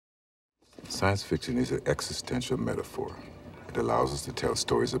Science fiction is an existential metaphor. It allows us to tell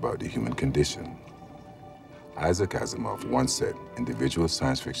stories about the human condition. Isaac Asimov once said, individual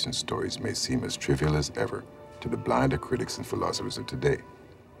science fiction stories may seem as trivial as ever to the blinder critics and philosophers of today.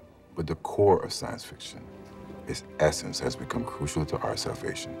 But the core of science fiction, its essence, has become crucial to our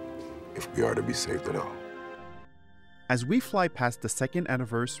salvation, if we are to be saved at all. As we fly past the second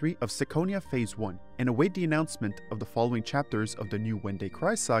anniversary of Ciconia Phase 1 and await the announcement of the following chapters of the new When They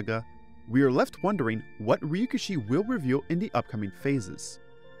Cry saga, we are left wondering what Rukhshana will reveal in the upcoming phases.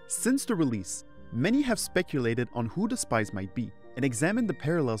 Since the release, many have speculated on who the Spies might be and examined the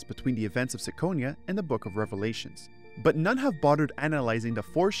parallels between the events of Ciconia and the Book of Revelations, but none have bothered analyzing the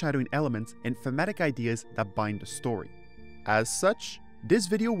foreshadowing elements and thematic ideas that bind the story. As such, this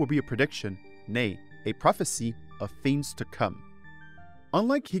video will be a prediction, nay, a prophecy of things to come.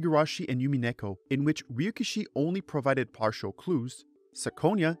 Unlike Higurashi and Yumineko, in which Rukhshana only provided partial clues,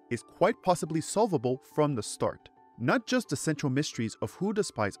 Ciconia is quite possibly solvable from the start. Not just the central mysteries of who the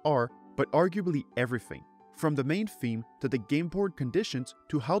Spies are, but arguably everything, from the main theme to the game board conditions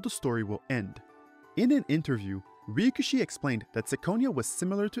to how the story will end. In an interview, Rukhshana explained that Ciconia was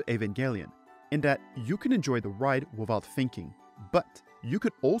similar to Evangelion, in that you can enjoy the ride without thinking, but you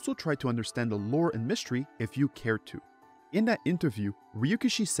could also try to understand the lore and mystery if you cared to. In that interview,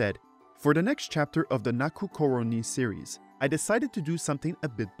 Rukhshana said, "For the next chapter of the Nakukoroni series, I decided to do something a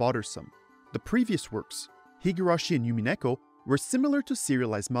bit bothersome. The previous works, Higurashi and Yumineko, were similar to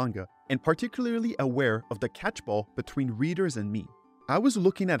serialized manga and particularly aware of the catchball between readers and me. I was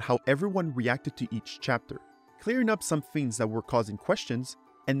looking at how everyone reacted to each chapter, clearing up some things that were causing questions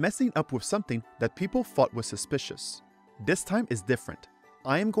and messing up with something that people thought was suspicious. This time is different.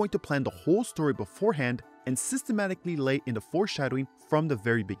 I am going to plan the whole story beforehand and systematically lay in the foreshadowing from the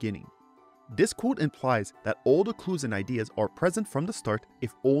very beginning." This quote implies that all the clues and ideas are present from the start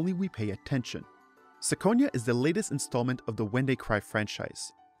if only we pay attention. Ciconia is the latest installment of the When They Cry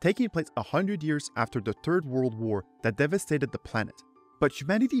franchise, taking place 100 years after the Third World War that devastated the planet. But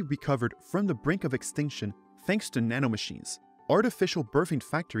humanity recovered from the brink of extinction thanks to nanomachines, artificial birthing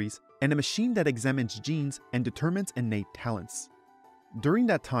factories, and a machine that examines genes and determines innate talents. During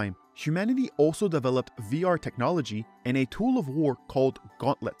that time, humanity also developed VR technology and a tool of war called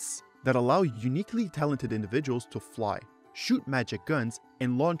gauntlets that allow uniquely talented individuals to fly, shoot magic guns,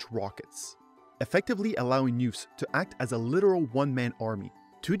 and launch rockets, effectively allowing youths to act as a literal one-man army,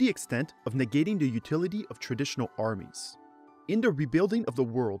 to the extent of negating the utility of traditional armies. In the rebuilding of the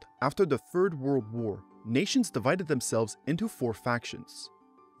world after the Third World War, nations divided themselves into 4 factions.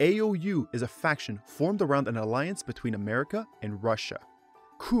 AOU is a faction formed around an alliance between America and Russia.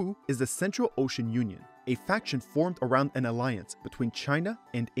 KU is the Central Ocean Union, a faction formed around an alliance between China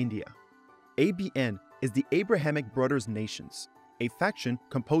and India. ABN is the Abrahamic Brothers Nations, a faction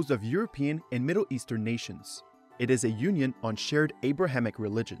composed of European and Middle Eastern nations. It is a union on shared Abrahamic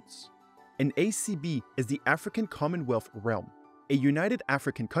religions. And ACB is the African Commonwealth Realm, a united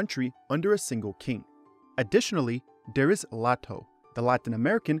African country under a single king. Additionally, there is LATO, the Latin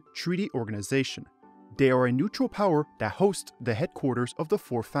American Treaty Organization. They are a neutral power that hosts the headquarters of the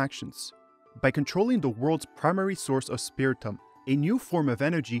 4 factions. By controlling the world's primary source of spiritum, a new form of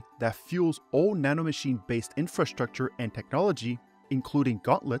energy that fuels all nanomachine-based infrastructure and technology, including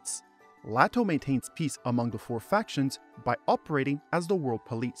gauntlets, LATO maintains peace among the 4 factions by operating as the world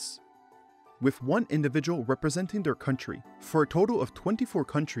police. With one individual representing their country, for a total of 24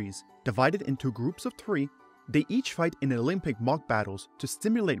 countries, divided into groups of 3, they each fight in Olympic mock battles to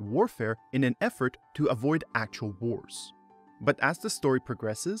stimulate warfare in an effort to avoid actual wars. But as the story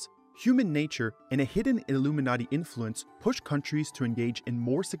progresses, human nature and a hidden Illuminati influence push countries to engage in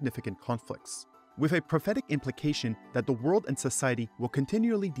more significant conflicts, with a prophetic implication that the world and society will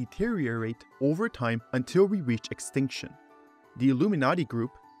continually deteriorate over time until we reach extinction. The Illuminati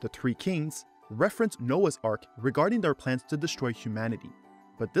group, the 3 Kings, reference Noah's Ark regarding their plans to destroy humanity.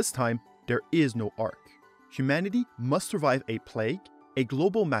 But this time, there is no Ark. Humanity must survive a plague, a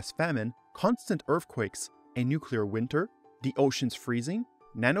global mass famine, constant earthquakes, a nuclear winter, the oceans freezing,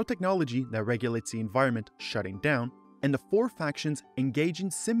 nanotechnology that regulates the environment shutting down, and the 4 factions engaging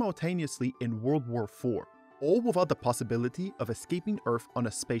simultaneously in World War IV, all without the possibility of escaping Earth on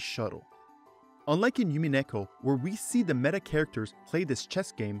a space shuttle. Unlike in Yumineko, where we see the meta characters play this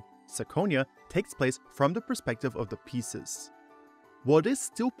chess game, Ciconia takes place from the perspective of the pieces. While it is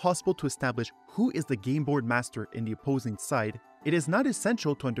still possible to establish who is the game board master in the opposing side, it is not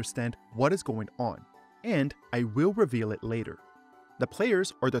essential to understand what is going on, and I will reveal it later. The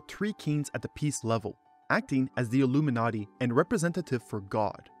players are the 3 kings at the piece level, acting as the Illuminati and representative for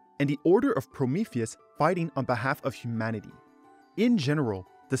God, and the Order of Prometheus fighting on behalf of humanity. In general,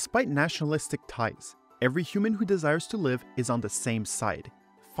 Despite nationalistic ties, every human who desires to live is on the same side,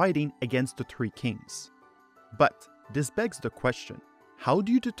 fighting against the three kings. But this begs the question, how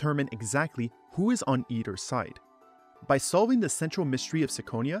do you determine exactly who is on either side? By solving the central mystery of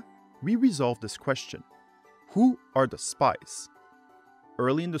Ciconia, we resolve this question. Who are the spies?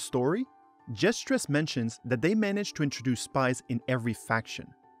 Early in the story, Jestress mentions that they managed to introduce spies in every faction,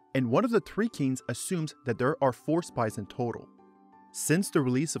 and one of the three kings assumes that there are 4 spies in total. Since the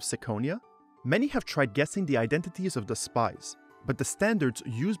release of Ciconia, many have tried guessing the identities of the spies, but the standards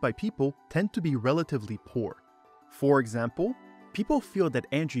used by people tend to be relatively poor. For example, people feel that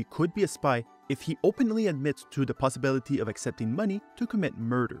Andry could be a spy if he openly admits to the possibility of accepting money to commit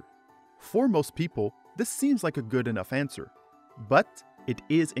murder. For most people, this seems like a good enough answer, but it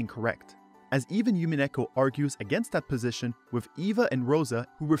is incorrect, as even Yumineko argues against that position with Eva and Rosa,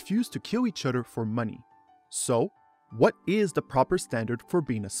 who refuse to kill each other for money. So, what is the proper standard for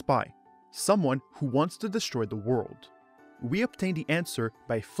being a spy? Someone who wants to destroy the world. We obtain the answer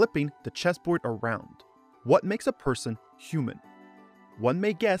by flipping the chessboard around. What makes a person human? One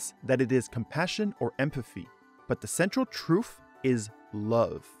may guess that it is compassion or empathy, but the central truth is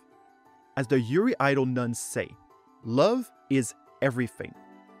love. As the Yuri idol nuns say, love is everything.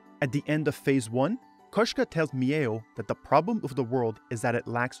 At the end of Phase 1, Koshka tells Miyao that the problem of the world is that it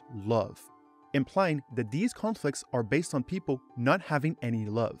lacks love, implying that these conflicts are based on people not having any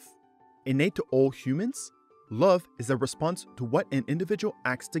love. Innate to all humans, love is a response to what an individual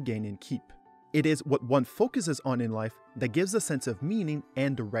acts to gain and keep. It is what one focuses on in life that gives a sense of meaning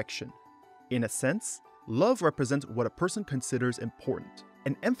and direction. In a sense, love represents what a person considers important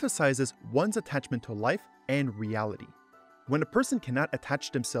and emphasizes one's attachment to life and reality. When a person cannot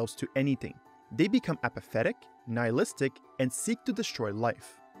attach themselves to anything, they become apathetic, nihilistic, and seek to destroy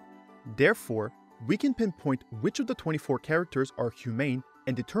life. Therefore, we can pinpoint which of the 24 characters are humane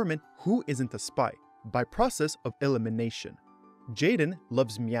and determine who isn't a spy by process of elimination. Jayden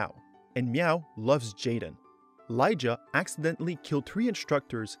loves Meow, and Meow loves Jayden. Lilja accidentally killed 3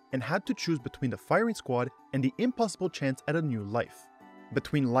 instructors and had to choose between the firing squad and the impossible chance at a new life.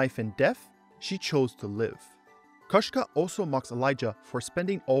 Between life and death, she chose to live. Koshka also mocks Lilja for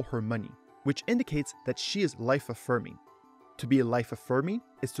spending all her money, which indicates that she is life-affirming. To be life-affirming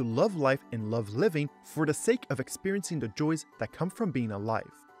is to love life and love living for the sake of experiencing the joys that come from being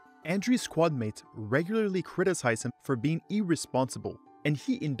alive. Andry's squad mates regularly criticize him for being irresponsible, and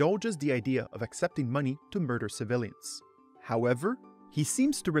he indulges the idea of accepting money to murder civilians. However, he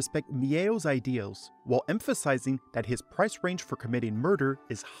seems to respect Miyao's ideals while emphasizing that his price range for committing murder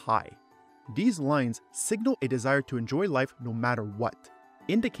is high. These lines signal a desire to enjoy life no matter what,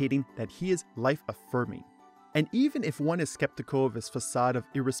 indicating that he is life-affirming. And even if one is skeptical of his facade of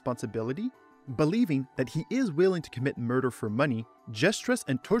irresponsibility, believing that he is willing to commit murder for money, Jestress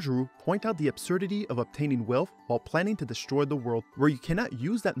and Tojuru point out the absurdity of obtaining wealth while planning to destroy the world where you cannot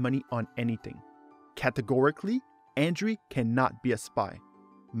use that money on anything. Categorically, Andry cannot be a spy.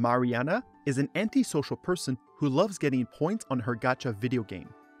 Marianna is an antisocial person who loves getting points on her gacha video game,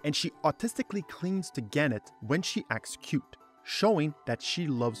 and she autistically clings to Gannet when she acts cute, showing that she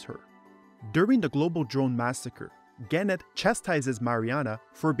loves her. During the global drone massacre, Gannet chastises Marianna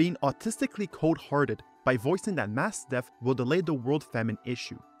for being autistically cold-hearted by voicing that mass death will delay the world famine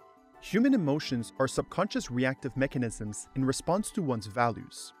issue. Human emotions are subconscious reactive mechanisms in response to one's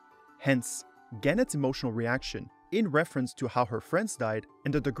values. Hence, Gannet's emotional reaction, in reference to how her friends died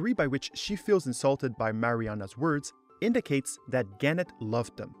and the degree by which she feels insulted by Marianna's words, indicates that Gannet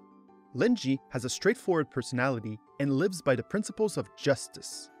loved them. Lingji has a straightforward personality and lives by the principles of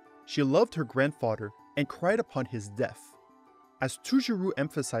justice. She loved her grandfather and cried upon his death. As Tojuru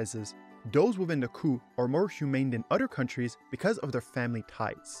emphasizes, those within the coup are more humane than other countries because of their family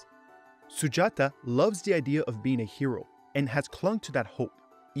ties. Sujatha loves the idea of being a hero and has clung to that hope,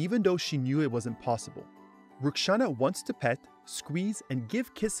 even though she knew it was impossible. Rukhshana wants to pet, squeeze, and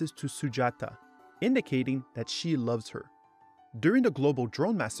give kisses to Sujatha, indicating that she loves her. During the global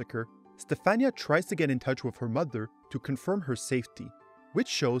drone massacre, Stephania tries to get in touch with her mother to confirm her safety, which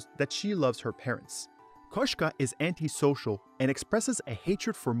shows that she loves her parents. Koshka is antisocial and expresses a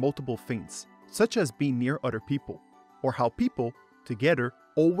hatred for multiple things, such as being near other people, or how people, together,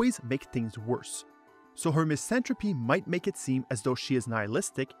 always make things worse. So her misanthropy might make it seem as though she is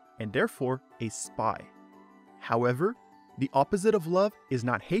nihilistic and therefore a spy. However, the opposite of love is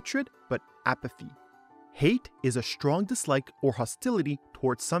not hatred, but apathy. Hate is a strong dislike or hostility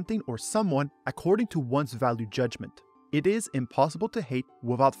towards something or someone according to one's value judgment. It is impossible to hate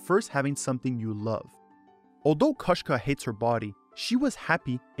without first having something you love. Although Koshka hates her body, she was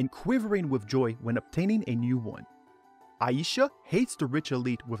happy and quivering with joy when obtaining a new one. Aisha hates the rich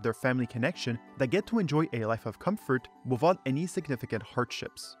elite with their family connection that get to enjoy a life of comfort without any significant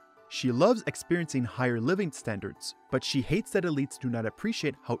hardships. She loves experiencing higher living standards, but she hates that elites do not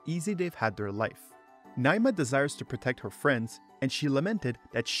appreciate how easy they've had their life. Naima desires to protect her friends, and she lamented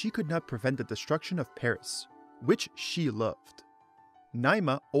that she could not prevent the destruction of Paris, which she loved.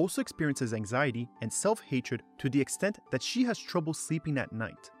 Naima also experiences anxiety and self-hatred to the extent that she has trouble sleeping at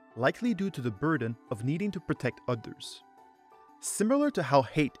night, likely due to the burden of needing to protect others. Similar to how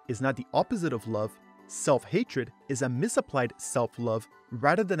hate is not the opposite of love, self-hatred is a misapplied self-love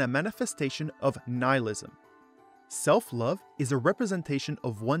rather than a manifestation of nihilism. Self-love is a representation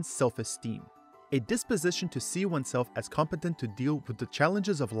of one's self-esteem, a disposition to see oneself as competent to deal with the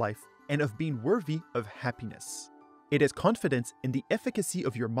challenges of life and of being worthy of happiness. It is confidence in the efficacy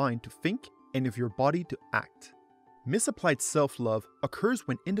of your mind to think and of your body to act. Misapplied self-love occurs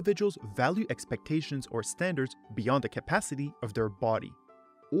when individuals value expectations or standards beyond the capacity of their body,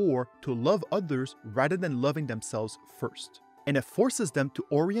 or to love others rather than loving themselves first, and it forces them to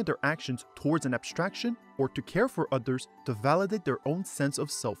orient their actions towards an abstraction or to care for others to validate their own sense of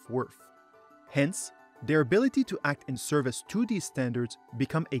self-worth. Hence, their ability to act in service to these standards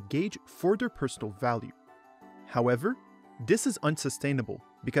become a gauge for their personal value. However, this is unsustainable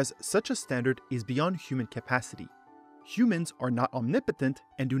because such a standard is beyond human capacity. Humans are not omnipotent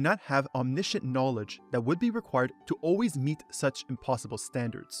and do not have omniscient knowledge that would be required to always meet such impossible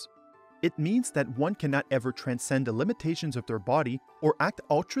standards. It means that one cannot ever transcend the limitations of their body or act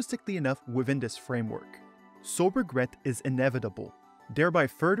altruistically enough within this framework. So regret is inevitable, thereby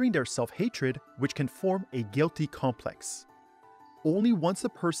furthering their self-hatred, which can form a guilty complex. Only once a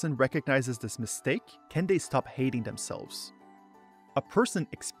person recognizes this mistake can they stop hating themselves. A person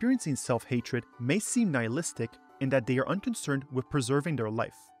experiencing self-hatred may seem nihilistic in that they are unconcerned with preserving their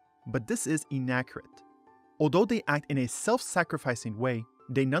life, but this is inaccurate. Although they act in a self-sacrificing way,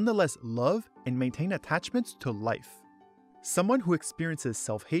 they nonetheless love and maintain attachments to life. Someone who experiences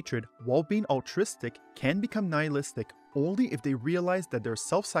self-hatred while being altruistic can become nihilistic only if they realize that their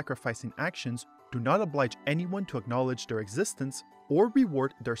self-sacrificing actions do not oblige anyone to acknowledge their existence or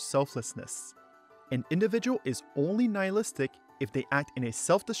reward their selflessness. An individual is only nihilistic if they act in a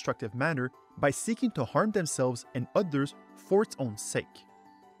self-destructive manner by seeking to harm themselves and others for its own sake.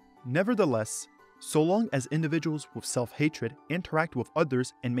 Nevertheless, so long as individuals with self-hatred interact with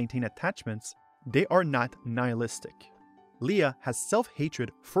others and maintain attachments, they are not nihilistic. Leah has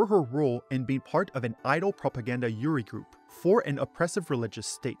self-hatred for her role in being part of an idol propaganda Yuri group for an oppressive religious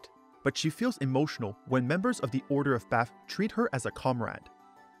state, but she feels emotional when members of the Order of Bath treat her as a comrade.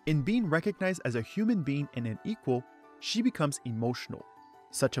 In being recognized as a human being and an equal, she becomes emotional.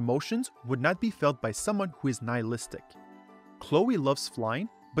 Such emotions would not be felt by someone who is nihilistic. Chloe loves flying,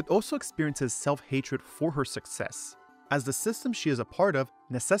 but also experiences self-hatred for her success, as the system she is a part of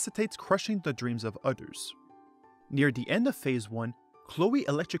necessitates crushing the dreams of others. Near the end of Phase 1, Chloe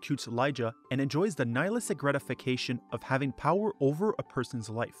electrocutes Lilja and enjoys the nihilistic gratification of having power over a person's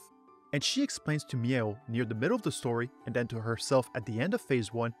life. And she explains to Meow near the middle of the story and then to herself at the end of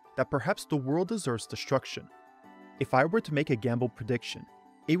Phase 1 that perhaps the world deserves destruction. If I were to make a gamble prediction,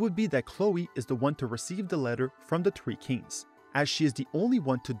 it would be that Chloe is the one to receive the letter from the Three Kings, as she is the only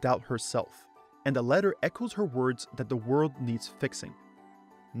one to doubt herself, and the letter echoes her words that the world needs fixing.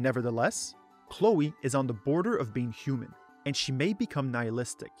 Nevertheless, Chloe is on the border of being human, and she may become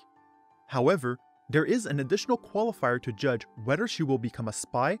nihilistic. However, there is an additional qualifier to judge whether she will become a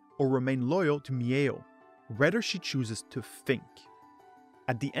spy or remain loyal to Miyao, whether she chooses to think.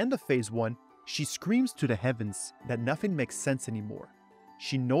 At the end of Phase 1, she screams to the heavens that nothing makes sense anymore.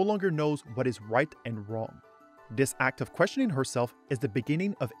 She no longer knows what is right and wrong. This act of questioning herself is the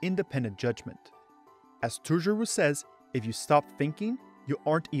beginning of independent judgment. As Tujuru says, if you stop thinking, you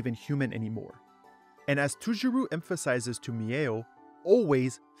aren't even human anymore. And as Tujuru emphasizes to Miyao,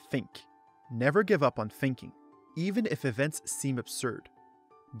 always think. Never give up on thinking, even if events seem absurd.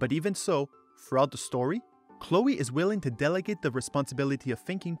 But even so, throughout the story, Chloe is willing to delegate the responsibility of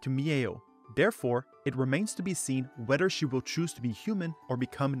thinking to Miyao. Therefore, it remains to be seen whether she will choose to be human or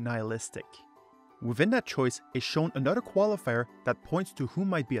become nihilistic. Within that choice is shown another qualifier that points to who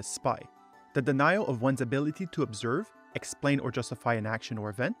might be a spy: the denial of one's ability to observe, explain or justify an action or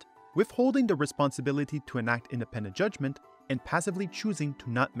event, withholding the responsibility to enact independent judgment, and passively choosing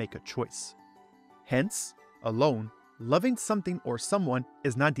to not make a choice. Hence, alone, loving something or someone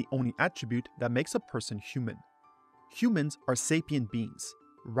is not the only attribute that makes a person human. Humans are sapient beings,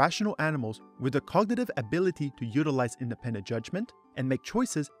 rational animals with the cognitive ability to utilize independent judgment and make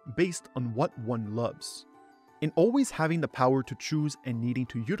choices based on what one loves. In always having the power to choose and needing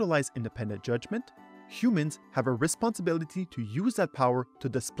to utilize independent judgment, humans have a responsibility to use that power to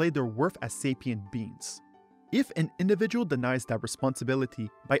display their worth as sapient beings. If an individual denies that responsibility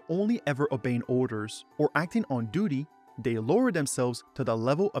by only ever obeying orders or acting on duty, they lower themselves to the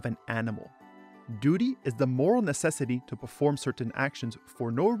level of an animal. Duty is the moral necessity to perform certain actions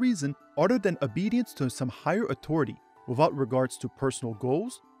for no reason other than obedience to some higher authority, without regards to personal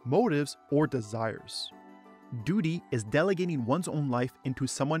goals, motives, or desires. Duty is delegating one's own life into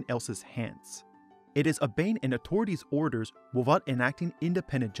someone else's hands. It is obeying an authority's orders without enacting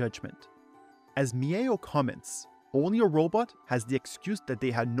independent judgment. As Miyao comments, only a robot has the excuse that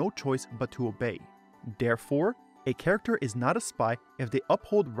they had no choice but to obey. Therefore, a character is not a spy if they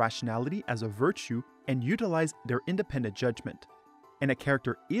uphold rationality as a virtue and utilize their independent judgment. And a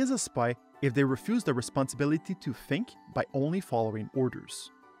character is a spy if they refuse the responsibility to think by only following orders.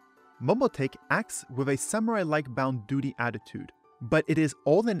 Momotake acts with a samurai-like bound duty attitude, but it is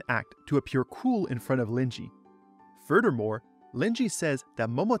all an act to appear cool in front of Lingji. Furthermore, Lingji says that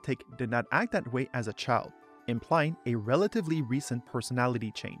Momotake did not act that way as a child, implying a relatively recent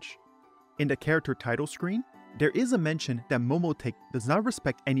personality change. In the character title screen, there is a mention that Momotake does not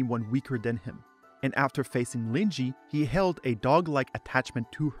respect anyone weaker than him, and after facing Lingji, he held a dog-like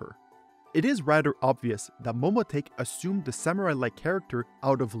attachment to her. It is rather obvious that Momotake assumed the samurai-like character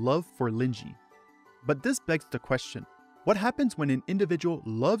out of love for Lingji. But this begs the question, what happens when an individual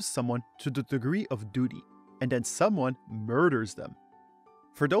loves someone to the degree of duty, and then someone murders them?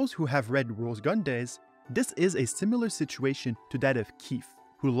 For those who have read Rose Gundays, this is a similar situation to that of Keith,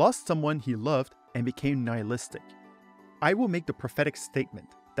 who lost someone he loved and became nihilistic. I will make the prophetic statement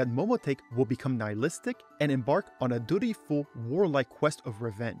that Momotake will become nihilistic and embark on a dutiful, warlike quest of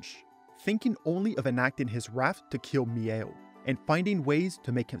revenge, thinking only of enacting his wrath to kill Miyao, and finding ways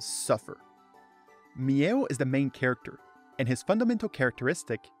to make him suffer. Miyao is the main character, and his fundamental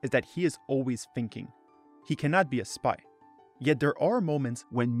characteristic is that he is always thinking. He cannot be a spy. Yet there are moments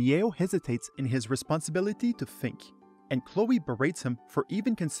when Miyao hesitates in his responsibility to think, and Chloe berates him for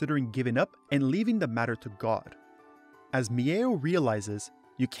even considering giving up and leaving the matter to God. As Miyao realizes,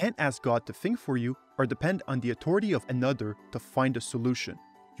 you can't ask God to think for you or depend on the authority of another to find a solution.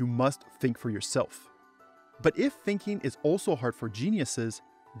 You must think for yourself. But if thinking is also hard for geniuses,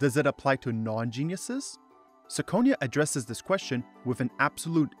 does it apply to non-geniuses? Ciconia addresses this question with an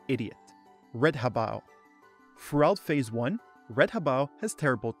absolute idiot, Rethabile. Throughout Phase 1, Rethabile has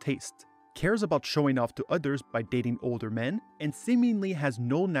terrible taste, cares about showing off to others by dating older men, and seemingly has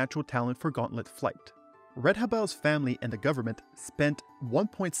no natural talent for gauntlet flight. Rethabile's family and the government spent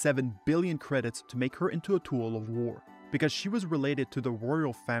 1.7 billion credits to make her into a tool of war, because she was related to the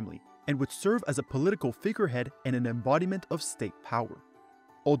royal family and would serve as a political figurehead and an embodiment of state power.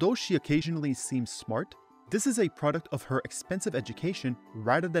 Although she occasionally seems smart, this is a product of her expensive education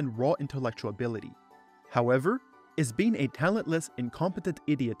rather than raw intellectual ability. However, is being a talentless, incompetent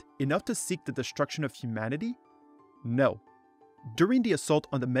idiot enough to seek the destruction of humanity? No. During the assault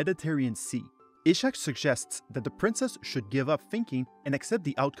on the Mediterranean Sea, Ishak suggests that the princess should give up thinking and accept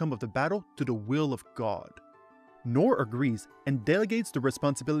the outcome of the battle to the will of God. Noor agrees and delegates the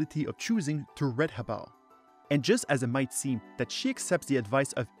responsibility of choosing to Rethabile. And just as it might seem that she accepts the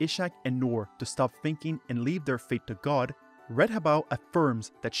advice of Ishak and Noor to stop thinking and leave their fate to God, Rethabile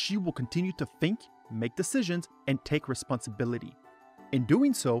affirms that she will continue to think, make decisions, and take responsibility. In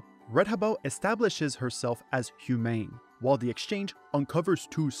doing so, Rethabile establishes herself as humane, while the exchange uncovers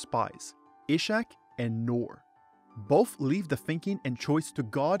two spies, Ishak and Noor. Both leave the thinking and choice to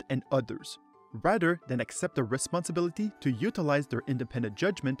God and others, rather than accept the responsibility to utilize their independent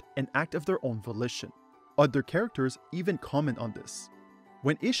judgment and act of their own volition. Other characters even comment on this.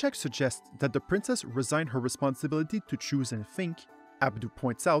 When Ishak suggests that the princess resign her responsibility to choose and think, Abdou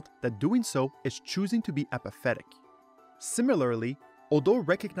points out that doing so is choosing to be apathetic. Similarly, although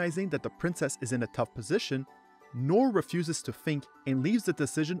recognizing that the princess is in a tough position, Noor refuses to think and leaves the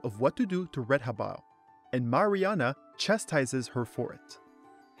decision of what to do to Rethabile, and Marianna chastises her for it.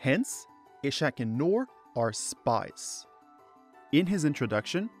 Hence, Ishak and Noor are spies. In his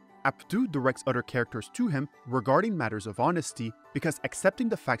introduction, Abdou directs other characters to him regarding matters of honesty because accepting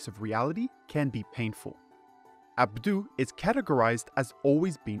the facts of reality can be painful. Abdou is categorized as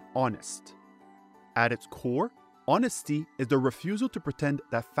always being honest. At its core, honesty is the refusal to pretend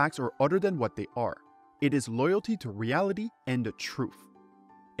that facts are other than what they are. It is loyalty to reality and the truth.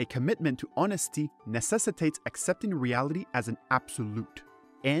 A commitment to honesty necessitates accepting reality as an absolute,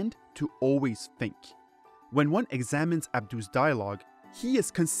 and to always think. When one examines Abdou's dialogue, he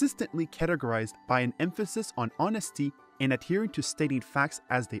is consistently categorized by an emphasis on honesty and adhering to stating facts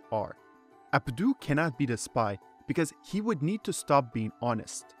as they are. Abdou cannot be the spy because he would need to stop being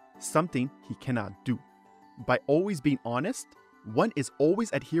honest, something he cannot do. By always being honest, one is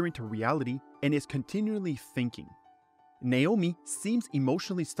always adhering to reality and is continually thinking. Naomi seems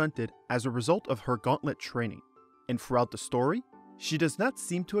emotionally stunted as a result of her gauntlet training, and throughout the story, she does not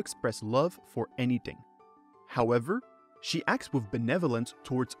seem to express love for anything. However, she acts with benevolence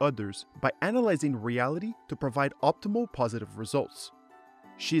towards others by analyzing reality to provide optimal positive results.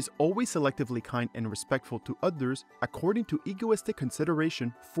 She is always selectively kind and respectful to others according to egoistic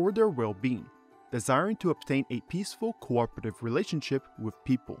consideration for their well-being, desiring to obtain a peaceful, cooperative relationship with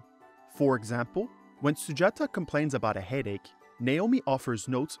people. For example, when Sujatha complains about a headache, Naomi offers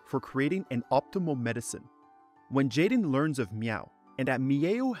notes for creating an optimal medicine. When Jayden learns of Meow and that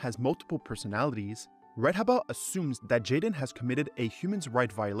Miyao has multiple personalities, Rethabile assumes that Jayden has committed a human's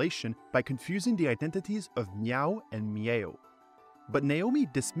right violation by confusing the identities of Meow and Miyao. But Naomi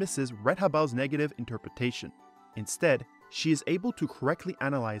dismisses Rethabile's negative interpretation. Instead, she is able to correctly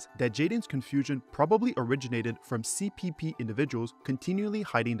analyze that Jayden's confusion probably originated from CPP individuals continually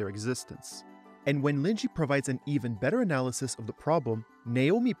hiding their existence. And when Lingji provides an even better analysis of the problem,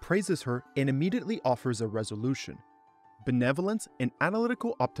 Naomi praises her and immediately offers a resolution. Benevolence and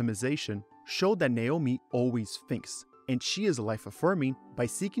analytical optimization show that Naomi always thinks, and she is life-affirming by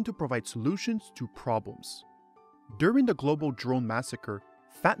seeking to provide solutions to problems. During the global drone massacre,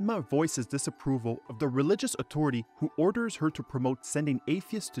 Fatma voices disapproval of the religious authority who orders her to promote sending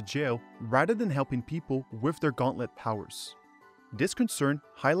atheists to jail rather than helping people with their gauntlet powers. This concern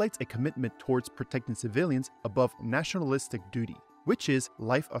highlights a commitment towards protecting civilians above nationalistic duty, which is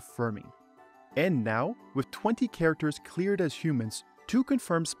life-affirming. And now, with 20 characters cleared as humans, 2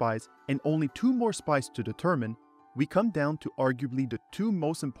 confirmed spies, and only 2 more spies to determine, we come down to arguably the 2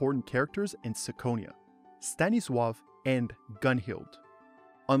 most important characters in Ciconia, Stanislav and Gunhild.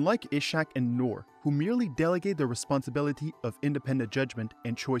 Unlike Ishak and Noor, who merely delegate the responsibility of independent judgment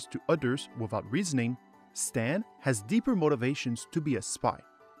and choice to others without reasoning, Stan has deeper motivations to be a spy,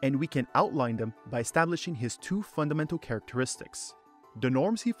 and we can outline them by establishing his 2 fundamental characteristics: the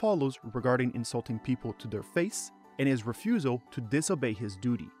norms he follows regarding insulting people to their face, and his refusal to disobey his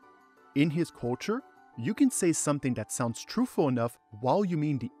duty. In his culture, you can say something that sounds truthful enough while you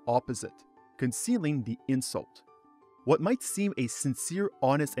mean the opposite, concealing the insult. What might seem a sincere,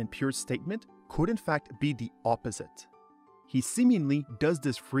 honest, and pure statement could in fact be the opposite. He seemingly does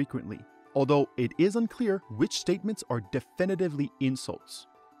this frequently, although it is unclear which statements are definitively insults.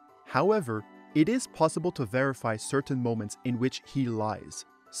 However, it is possible to verify certain moments in which he lies,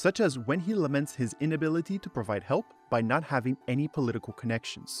 such as when he laments his inability to provide help by not having any political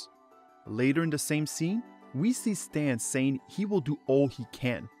connections. Later in the same scene, we see Stan saying he will do all he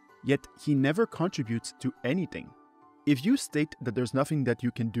can, yet he never contributes to anything. If you state that there's nothing that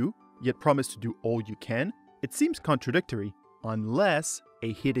you can do, yet promise to do all you can, it seems contradictory, unless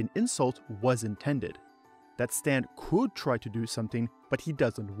a hidden insult was intended. That Stan could try to do something, but he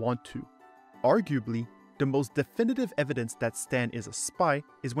doesn't want to. Arguably, the most definitive evidence that Stan is a spy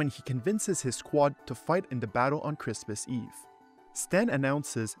is when he convinces his squad to fight in the battle on Christmas Eve. Stan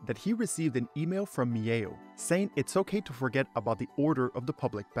announces that he received an email from Miyao saying it's okay to forget about the order of the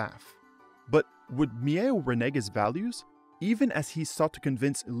public bath. But would Miyao renege his values, even as he sought to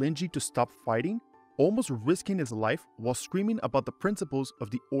convince Lingji to stop fighting, almost risking his life while screaming about the principles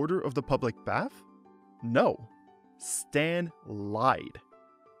of the order of the public bath? No, Stan lied.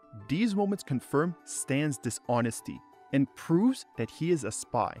 These moments confirm Stan's dishonesty and proves that he is a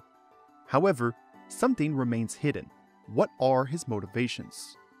spy. However, something remains hidden. What are his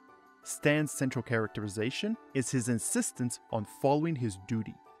motivations? Stan's central characterization is his insistence on following his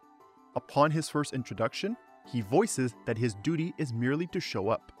duty. Upon his first introduction, he voices that his duty is merely to show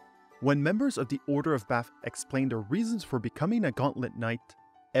up. When members of the Order of Bath explain their reasons for becoming a Gauntlet Knight,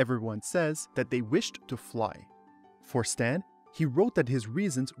 everyone says that they wished to fly. For Stan, he wrote that his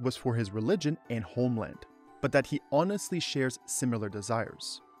reasons was for his religion and homeland, but that he honestly shares similar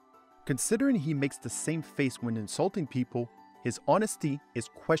desires. Considering he makes the same face when insulting people, his honesty is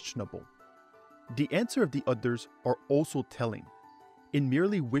questionable. The answer of the others are also telling. In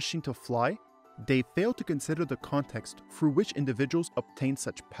merely wishing to fly, they fail to consider the context through which individuals obtain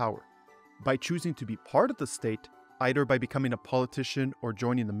such power. By choosing to be part of the state, either by becoming a politician or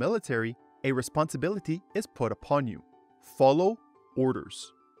joining the military, a responsibility is put upon you. Follow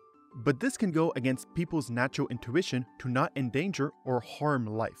orders. But this can go against people's natural intuition to not endanger or harm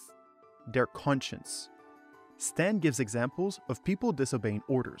life, their conscience. Stan gives examples of people disobeying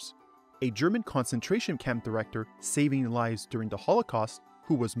orders. A German concentration camp director saving lives during the Holocaust,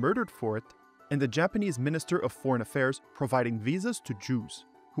 who was murdered for it, and the Japanese Minister of Foreign Affairs providing visas to Jews,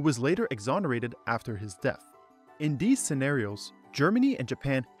 who was later exonerated after his death. In these scenarios, Germany and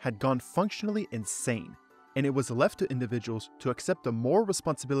Japan had gone functionally insane, and it was left to individuals to accept the moral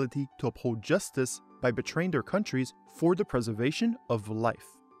responsibility to uphold justice by betraying their countries for the preservation of life.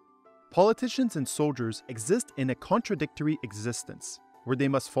 Politicians and soldiers exist in a contradictory existence, where they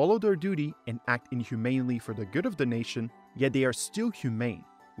must follow their duty and act inhumanely for the good of the nation, yet they are still humane,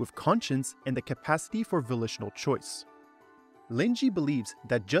 with conscience and the capacity for volitional choice. Lingji believes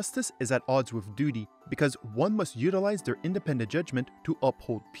that justice is at odds with duty because one must utilize their independent judgment to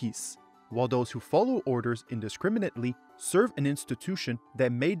uphold peace, while those who follow orders indiscriminately serve an institution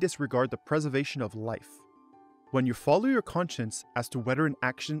that may disregard the preservation of life. When you follow your conscience as to whether an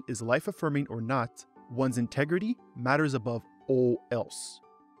action is life-affirming or not, one's integrity matters above all else.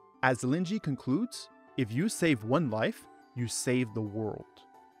 As Lingji concludes, if you save one life, you save the world.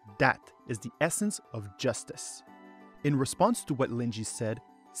 That is the essence of justice. In response to what Lingji said,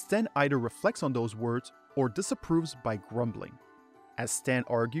 Stan either reflects on those words or disapproves by grumbling. As Stan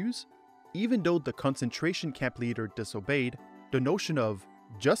argues, even though the concentration camp leader disobeyed, the notion of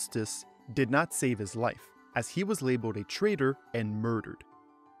justice did not save his life, as he was labeled a traitor and murdered.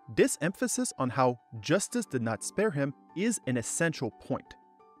 This emphasis on how justice did not spare him is an essential point.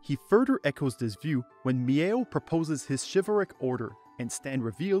 He further echoes this view when Miyao proposes his chivalric order and Stan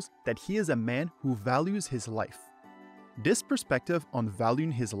reveals that he is a man who values his life. This perspective on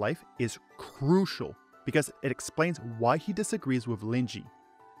valuing his life is crucial because it explains why he disagrees with Lingji.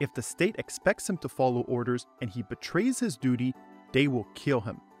 If the state expects him to follow orders and he betrays his duty, they will kill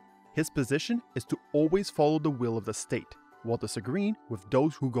him. His position is to always follow the will of the state, while disagreeing with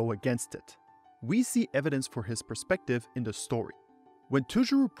those who go against it. We see evidence for his perspective in the story. When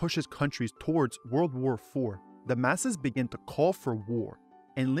Tujuru pushes countries towards World War IV, the masses begin to call for war,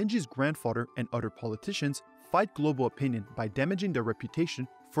 and Lingji's grandfather and other politicians fight global opinion by damaging their reputation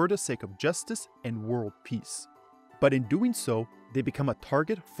for the sake of justice and world peace. But in doing so, they become a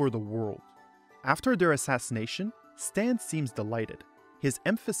target for the world. After their assassination, Stan seems delighted. His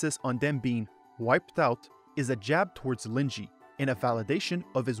emphasis on them being wiped out is a jab towards Lingji and a validation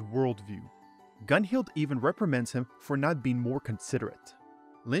of his worldview. Gunhild even reprimands him for not being more considerate.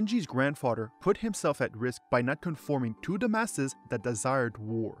 Lingji's grandfather put himself at risk by not conforming to the masses that desired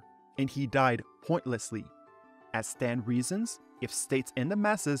war, and he died pointlessly. As Stan reasons, if states and the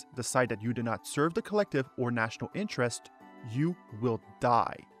masses decide that you do not serve the collective or national interest, you will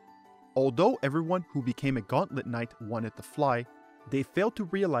die. Although everyone who became a Gauntlet Knight wanted to fly, they failed to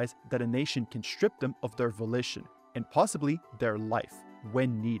realize that a nation can strip them of their volition, and possibly their life,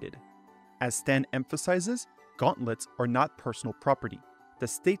 when needed. As Stan emphasizes, gauntlets are not personal property. The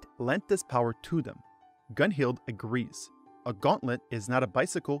state lent this power to them. Gunhild agrees. A gauntlet is not a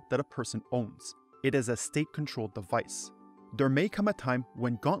bicycle that a person owns. It is a state-controlled device. There may come a time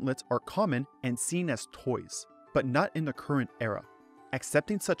when gauntlets are common and seen as toys, but not in the current era.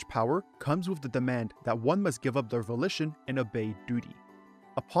 Accepting such power comes with the demand that one must give up their volition and obey duty.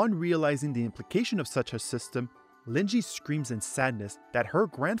 Upon realizing the implication of such a system, Lingji screams in sadness that her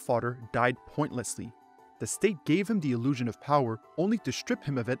grandfather died pointlessly. The state gave him the illusion of power only to strip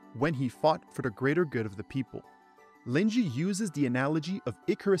him of it when he fought for the greater good of the people. Lingji uses the analogy of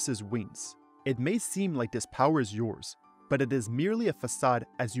Icarus's wings. It may seem like this power is yours, but it is merely a facade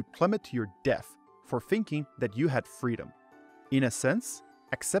as you plummet to your death for thinking that you had freedom. In a sense,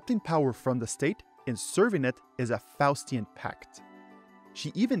 accepting power from the state and serving it is a Faustian Pact.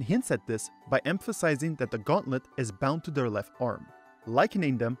 She even hints at this by emphasizing that the gauntlet is bound to their left arm,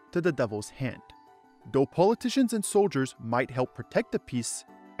 likening them to the devil's hand. Though politicians and soldiers might help protect the peace,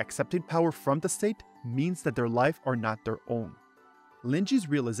 accepting power from the state means that their lives are not their own. Lingji's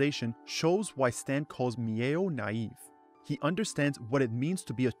realization shows why Stan calls Miyao naive. He understands what it means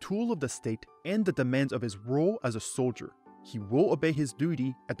to be a tool of the state and the demands of his role as a soldier. He will obey his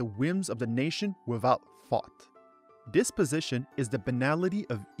duty at the whims of the nation without thought. This position is the banality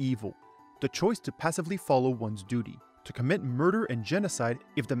of evil, the choice to passively follow one's duty, to commit murder and genocide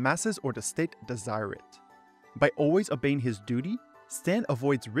if the masses or the state desire it. By always obeying his duty, Stan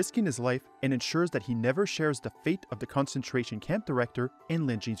avoids risking his life and ensures that he never shares the fate of the concentration camp director and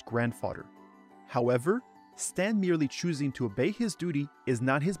Lingji's grandfather. However, Stan merely choosing to obey his duty is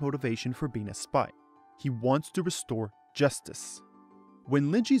not his motivation for being a spy. He wants to restore justice.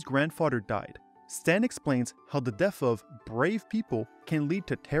 When Lingji's grandfather died, Stan explains how the death of brave people can lead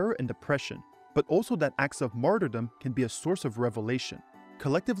to terror and depression, but also that acts of martyrdom can be a source of revelation,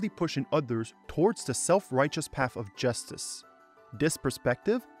 collectively pushing others towards the self-righteous path of justice. This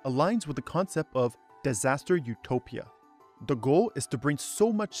perspective aligns with the concept of disaster utopia. The goal is to bring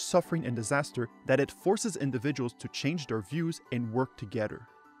so much suffering and disaster that it forces individuals to change their views and work together.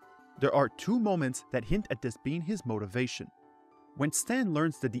 There are two moments that hint at this being his motivation. When Stan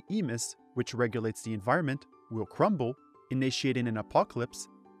learns that the emis, which regulates the environment, will crumble, initiating an apocalypse,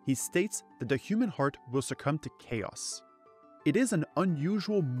 he states that the human heart will succumb to chaos. It is an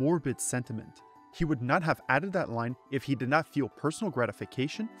unusual, morbid sentiment. He would not have added that line if he did not feel personal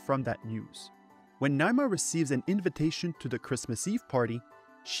gratification from that news. When Naima receives an invitation to the Christmas Eve party,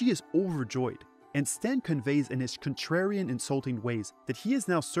 she is overjoyed, and Stan conveys in his contrarian, insulting ways that he is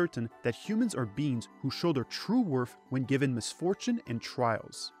now certain that humans are beings who show their true worth when given misfortune and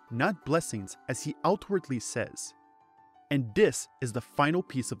trials, not blessings, as he outwardly says. And this is the final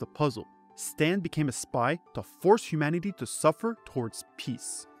piece of the puzzle. Stan became a spy to force humanity to suffer towards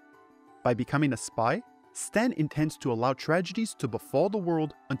peace. By becoming a spy, Stan intends to allow tragedies to befall the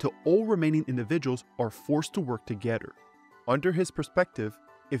world until all remaining individuals are forced to work together. Under his perspective,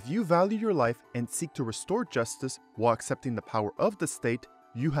 if you value your life and seek to restore justice while accepting the power of the state,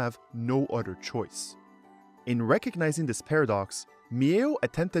 you have no other choice. In recognizing this paradox, Miyao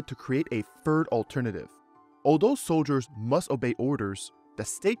attempted to create a third alternative. Although soldiers must obey orders, the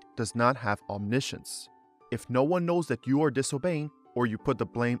state does not have omniscience. If no one knows that you are disobeying, or you put the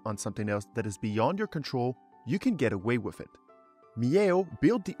blame on something else that is beyond your control, you can get away with it. Miyao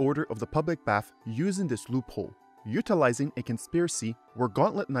built the Order of the Public Bath using this loophole, utilizing a conspiracy where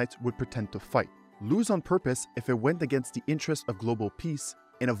Gauntlet Knights would pretend to fight, lose on purpose if it went against the interests of global peace,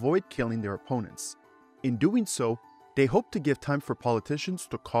 and avoid killing their opponents. In doing so, they hoped to give time for politicians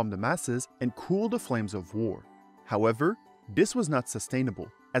to calm the masses and cool the flames of war. However, this was not sustainable,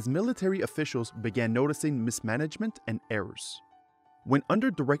 as military officials began noticing mismanagement and errors. When under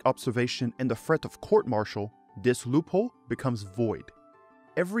direct observation and the threat of court-martial, this loophole becomes void.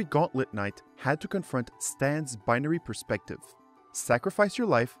 Every Gauntlet Knight had to confront Stan's binary perspective: sacrifice your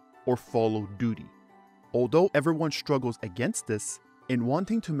life or follow duty. Although everyone struggles against this, in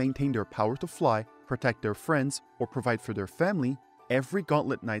wanting to maintain their power to fly, protect their friends, or provide for their family, every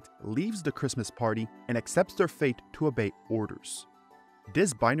Gauntlet Knight leaves the Christmas party and accepts their fate to obey orders.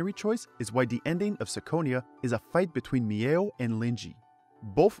 This binary choice is why the ending of Ciconia is a fight between Miyao and Lingji.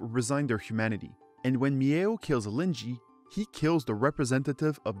 Both resign their humanity, and when Miyao kills Lingji, he kills the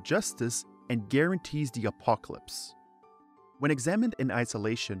representative of justice and guarantees the apocalypse. When examined in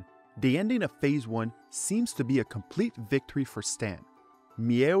isolation, the ending of Phase 1 seems to be a complete victory for Stan.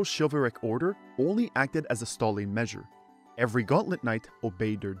 Miyao's chivalric order only acted as a stalling measure. Every Gauntlet Knight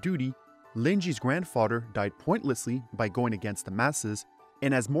obeyed their duty, Lingji's grandfather died pointlessly by going against the masses,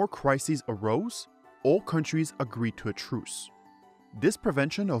 and as more crises arose, all countries agreed to a truce. This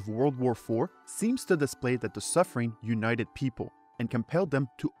prevention of World War IV seems to display that the suffering united people and compelled them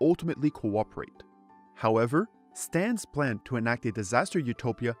to ultimately cooperate. However, Stan's plan to enact a disaster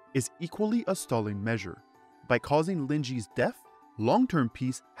utopia is equally a stalling measure. By causing Lingji's death, long-term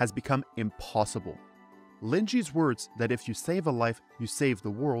peace has become impossible. Lingji's words that if you save a life, you save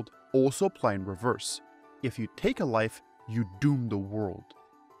the world also apply in reverse. If you take a life, you doom the world.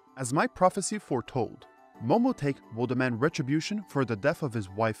 As my prophecy foretold, Momotake will demand retribution for the death of his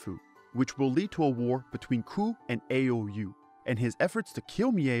waifu, which will lead to a war between Ku and Aou, and his efforts to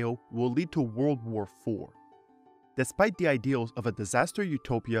kill Miyao will lead to World War IV. Despite the ideals of a disaster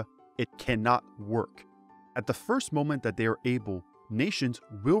utopia, it cannot work. At the first moment that they are able, nations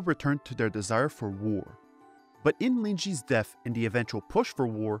will return to their desire for war. But in Lingji's death and the eventual push for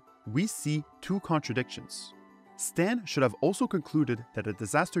war, we see two contradictions. Stan should have also concluded that a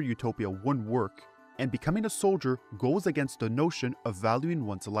disaster utopia wouldn't work, and becoming a soldier goes against the notion of valuing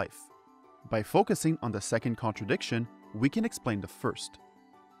one's life. By focusing on the second contradiction, we can explain the first.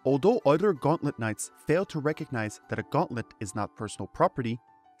 Although other Gauntlet Knights failed to recognize that a gauntlet is not personal property,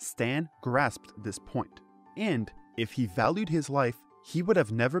 Stan grasped this point, and if he valued his life, he would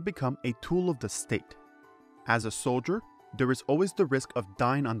have never become a tool of the state. As a soldier, there is always the risk of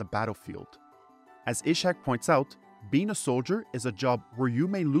dying on the battlefield. As Ishak points out, being a soldier is a job where you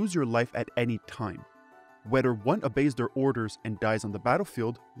may lose your life at any time. Whether one obeys their orders and dies on the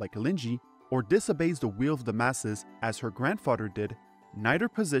battlefield, like Lingji, or disobeys the will of the masses, as her grandfather did, neither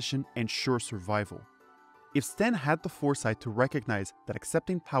position ensures survival. If Stan had the foresight to recognize that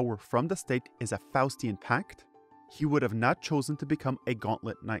accepting power from the state is a Faustian Pact, he would have not chosen to become a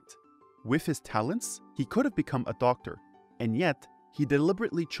Gauntlet Knight. With his talents, he could have become a doctor, and yet, he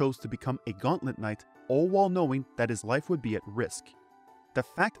deliberately chose to become a Gauntlet Knight, all while knowing that his life would be at risk. The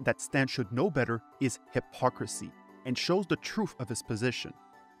fact that Stan should know better is hypocrisy, and shows the truth of his position.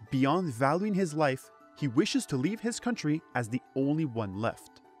 Beyond valuing his life, he wishes to leave his country as the only one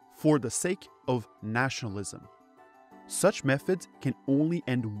left, for the sake of nationalism. Such methods can only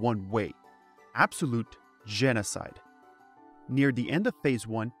end one way: absolute genocide. Near the end of Phase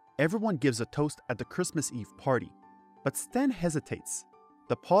 1, everyone gives a toast at the Christmas Eve party. But Stan hesitates.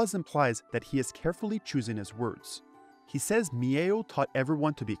 The pause implies that he is carefully choosing his words. He says Miyao taught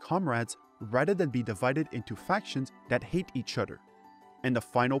everyone to be comrades rather than be divided into factions that hate each other. And the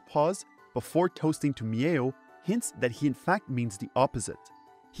final pause, before toasting to Miyao, hints that he in fact means the opposite.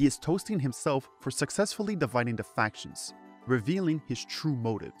 He is toasting himself for successfully dividing the factions, revealing his true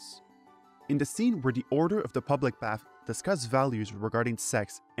motives. In the scene where the Order of the Public Bath discuss values regarding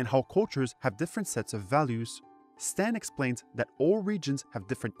sex and how cultures have different sets of values, Stan explains that all regions have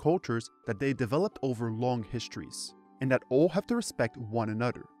different cultures that they developed over long histories, and that all have to respect one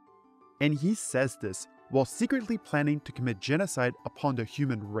another. And he says this while secretly planning to commit genocide upon the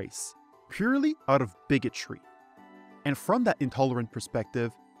human race, purely out of bigotry. And from that intolerant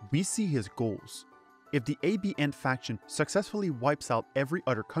perspective, we see his goals. If the ABN faction successfully wipes out every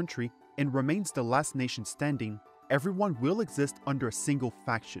other country and remains the last nation standing, everyone will exist under a single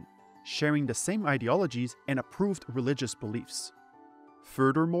faction, sharing the same ideologies and approved religious beliefs.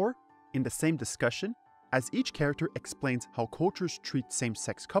 Furthermore, in the same discussion, as each character explains how cultures treat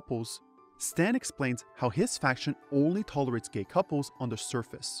same-sex couples, Stan explains how his faction only tolerates gay couples on the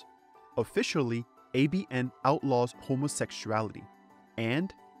surface. Officially, ABN outlaws homosexuality,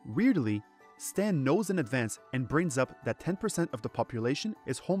 and, weirdly, Stan knows in advance and brings up that 10% of the population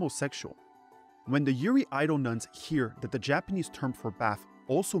is homosexual. When the Yuri idol nuns hear that the Japanese term for bath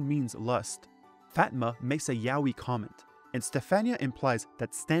also means lust, Fatma makes a yaoi comment, and Stephania implies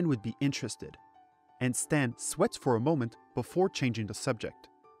that Stan would be interested. And Stan sweats for a moment before changing the subject.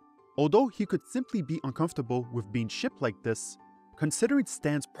 Although he could simply be uncomfortable with being shipped like this, considering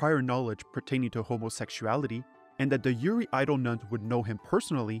Stan's prior knowledge pertaining to homosexuality and that the Yuri idol nuns would know him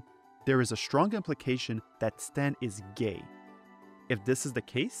personally, there is a strong implication that Stan is gay. If this is the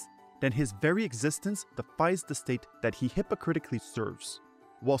case, then his very existence defies the state that he hypocritically serves,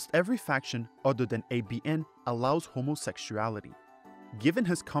 whilst every faction other than ABN allows homosexuality. Given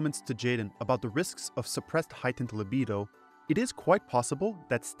his comments to Jayden about the risks of suppressed heightened libido, it is quite possible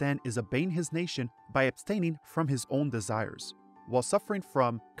that Stan is obeying his nation by abstaining from his own desires, while suffering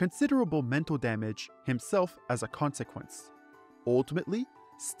from considerable mental damage himself as a consequence. Ultimately,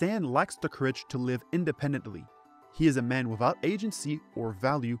 Stan lacks the courage to live independently. He is a man without agency or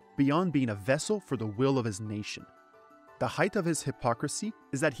value beyond being a vessel for the will of his nation. The height of his hypocrisy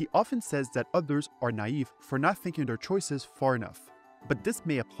is that he often says that others are naive for not thinking their choices far enough, but this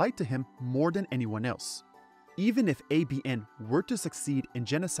may apply to him more than anyone else. Even if ABN were to succeed in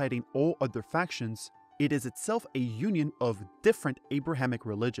genociding all other factions, it is itself a union of different Abrahamic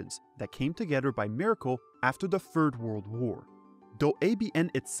religions that came together by miracle after the Third World War. Though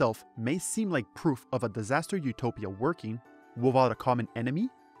ABN itself may seem like proof of a disaster utopia working, without a common enemy,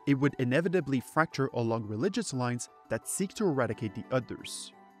 it would inevitably fracture along religious lines that seek to eradicate the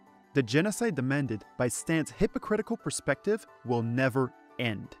others. The genocide demanded by Stan's hypocritical perspective will never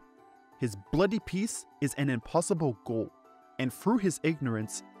end. His bloody peace is an impossible goal, and through his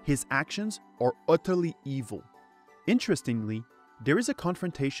ignorance, his actions are utterly evil. Interestingly, there is a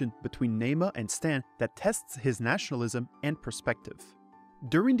confrontation between Naima and Stan that tests his nationalism and perspective.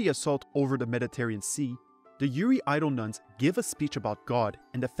 During the assault over the Mediterranean Sea, the Yuri idol nuns give a speech about God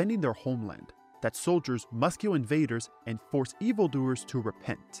and defending their homeland, that soldiers must kill invaders and force evildoers to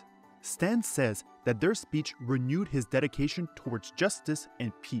repent. Stan says that their speech renewed his dedication towards justice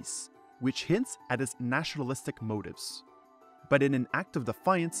and peace, which hints at his nationalistic motives. But in an act of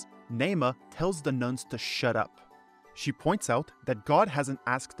defiance, Naima tells the nuns to shut up. She points out that God hasn't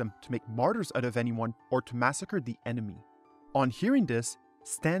asked them to make martyrs out of anyone or to massacre the enemy. On hearing this,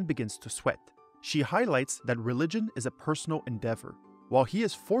 Stan begins to sweat. She highlights that religion is a personal endeavor, while he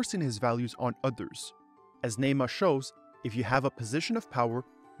is forcing his values on others. As Naima shows, if you have a position of power,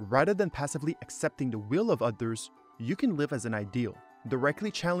 rather than passively accepting the will of others, you can live as an ideal,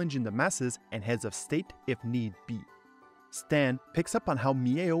 directly challenging the masses and heads of state if need be. Stan picks up on how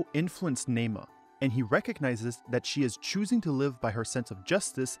Miyao influenced Naima, and he recognizes that she is choosing to live by her sense of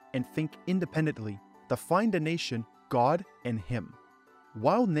justice and think independently, define the nation, God, and him.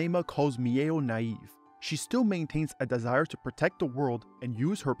 While Naima calls Miyao naive, she still maintains a desire to protect the world and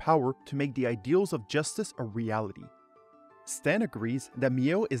use her power to make the ideals of justice a reality. Stan agrees that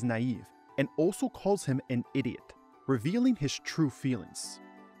Miyao is naive and also calls him an idiot, revealing his true feelings.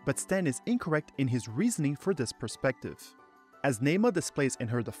 But Stan is incorrect in his reasoning for this perspective. As Naima displays in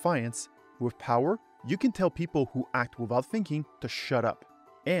her defiance, with power, you can tell people who act without thinking to shut up,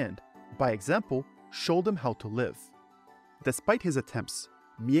 and, by example, show them how to live. Despite his attempts,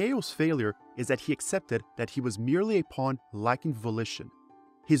 Miyao's failure is that he accepted that he was merely a pawn lacking volition.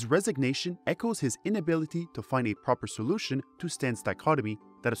 His resignation echoes his inability to find a proper solution to Stan's dichotomy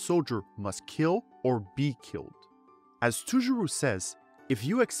that a soldier must kill or be killed. As Tujuru says, if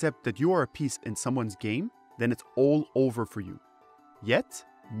you accept that you are a piece in someone's game, then it's all over for you. Yet,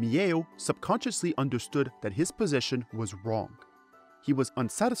 Miyao subconsciously understood that his position was wrong. He was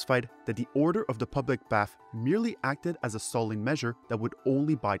unsatisfied that the order of the public bath merely acted as a stalling measure that would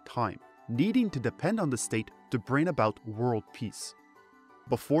only buy time, needing to depend on the state to bring about world peace.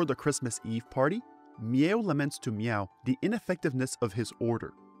 Before the Christmas Eve party, Miyao laments to Meow the ineffectiveness of his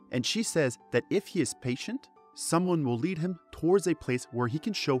order, and she says that if he is patient, someone will lead him towards a place where he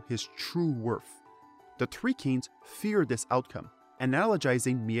can show his true worth. The three kings fear this outcome,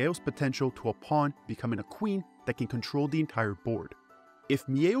 analogizing Miao's potential to a pawn becoming a queen that can control the entire board. If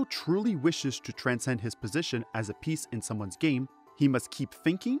Miyao truly wishes to transcend his position as a piece in someone's game, he must keep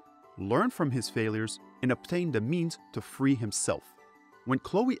thinking, learn from his failures, and obtain the means to free himself. When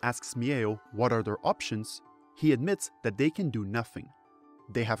Chloe asks Miyao what are their options, he admits that they can do nothing.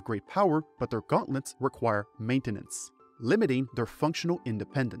 They have great power, but their gauntlets require maintenance, limiting their functional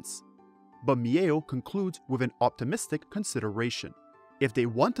independence. But Miyao concludes with an optimistic consideration. If they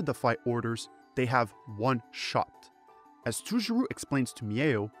want to defy orders, they have one shot. As Tujuru explains to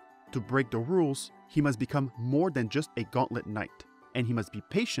Miyao, to break the rules, he must become more than just a gauntlet knight, and he must be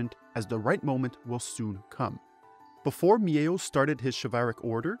patient as the right moment will soon come. Before Miyao started his chivalric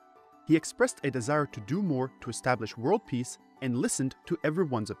order, he expressed a desire to do more to establish world peace and listened to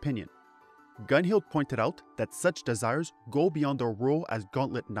everyone's opinion. Gunhild pointed out that such desires go beyond their role as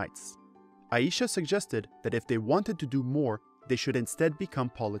gauntlet knights. Aisha suggested that if they wanted to do more, they should instead become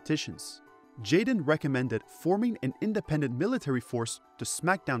politicians. Jayden recommended forming an independent military force to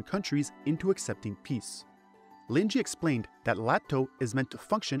smack down countries into accepting peace. Lingji explained that Latto is meant to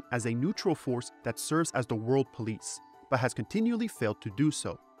function as a neutral force that serves as the world police, but has continually failed to do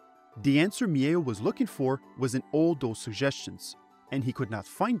so. The answer Miyao was looking for was in all those suggestions, and he could not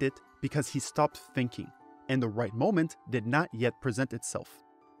find it because he stopped thinking, and the right moment did not yet present itself.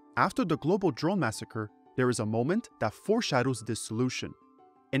 After the global drone massacre, there is a moment that foreshadows this solution.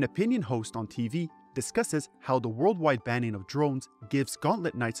 An opinion host on TV discusses how the worldwide banning of drones gives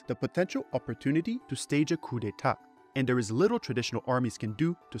gauntlet knights the potential opportunity to stage a coup d'etat, and there is little traditional armies can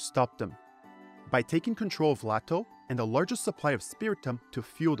do to stop them. By taking control of Latto and the largest supply of spiritum to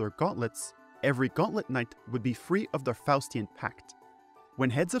fuel their gauntlets, every gauntlet knight would be free of their Faustian Pact. When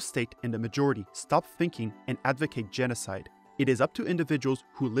heads of state and the majority stop thinking and advocate genocide, it is up to individuals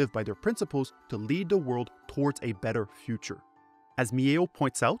who live by their principles to lead the world towards a better future. As Miyao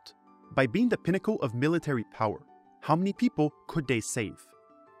points out, by being the pinnacle of military power, how many people could they save?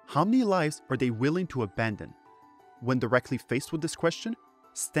 How many lives are they willing to abandon? When directly faced with this question,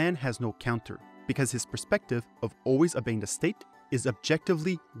 Stan has no counter, because his perspective of always obeying the state is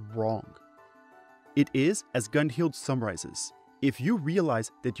objectively wrong. It is, as Gunhild summarizes, if you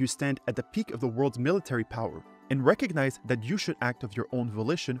realize that you stand at the peak of the world's military power and recognize that you should act of your own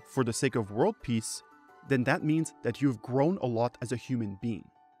volition for the sake of world peace, then that means that you've grown a lot as a human being.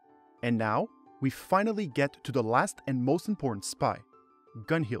 And now, we finally get to the last and most important spy,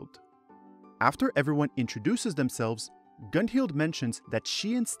 Gunhild. After everyone introduces themselves, Gunhild mentions that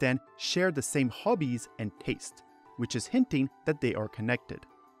she and Stan share the same hobbies and taste, which is hinting that they are connected.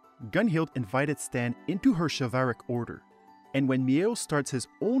 Gunhild invited Stan into her chivalric order, and when Miyao starts his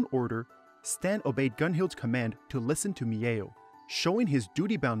own order, Stan obeyed Gunhild's command to listen to Miyao, showing his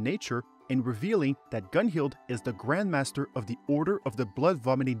duty-bound nature and revealing that Gunhild is the Grandmaster of the Order of the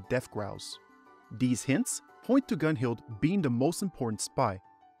Blood-Vomiting Death Grouse. These hints point to Gunhild being the most important spy.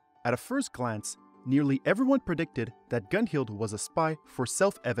 At a first glance, nearly everyone predicted that Gunhild was a spy for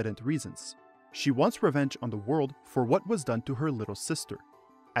self-evident reasons. She wants revenge on the world for what was done to her little sister.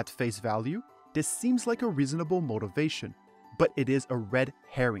 At face value, this seems like a reasonable motivation, but it is a red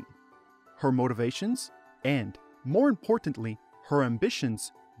herring. Her motivations, and, more importantly, her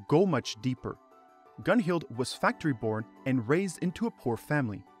ambitions, go much deeper. Gunhild was factory-born and raised into a poor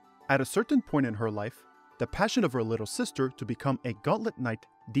family. At a certain point in her life, the passion of her little sister to become a gauntlet knight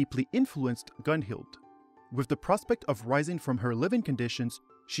deeply influenced Gunhild. With the prospect of rising from her living conditions,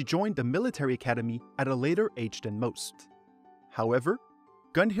 she joined the military academy at a later age than most. However,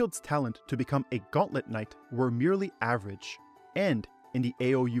 Gunhild's talent to become a gauntlet knight were merely average, and in the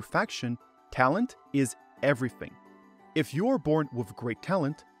AOU faction, talent is everything. If you are born with great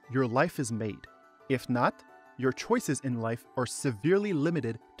talent, your life is made. If not, your choices in life are severely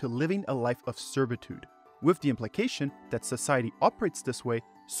limited to living a life of servitude, with the implication that society operates this way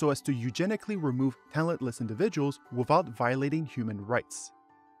so as to eugenically remove talentless individuals without violating human rights.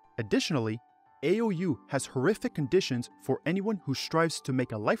 Additionally, AOU has horrific conditions for anyone who strives to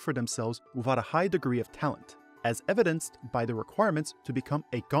make a life for themselves without a high degree of talent, as evidenced by the requirements to become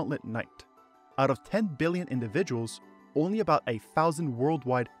a gauntlet knight. Out of 10 billion individuals, only about 1,000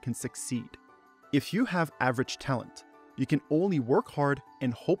 worldwide can succeed. If you have average talent, you can only work hard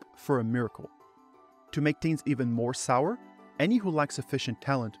and hope for a miracle. To make things even more sour, any who lack sufficient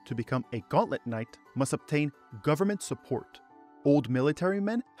talent to become a Gauntlet Knight must obtain government support. Old military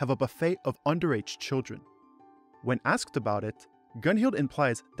men have a buffet of underage children. When asked about it, Gunhild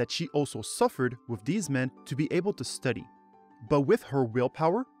implies that she also suffered with these men to be able to study. But with her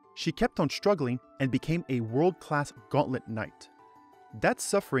willpower, she kept on struggling and became a world-class Gauntlet Knight. That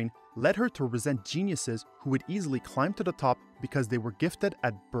suffering led her to resent geniuses who would easily climb to the top because they were gifted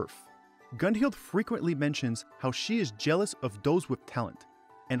at birth. Gunhild frequently mentions how she is jealous of those with talent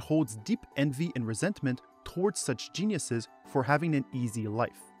and holds deep envy and resentment towards such geniuses for having an easy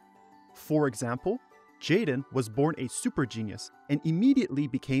life. For example, Jayden was born a super genius and immediately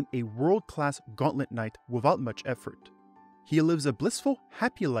became a world-class Gauntlet Knight without much effort. He lives a blissful,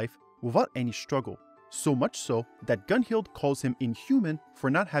 happy life without any struggle, so much so that Gunhild calls him inhuman for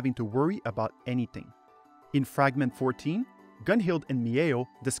not having to worry about anything. In Fragment 14, Gunhild and Miyao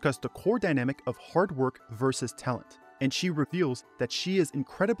discuss the core dynamic of hard work versus talent, and she reveals that she is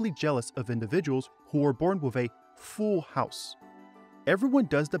incredibly jealous of individuals who are born with a full house. Everyone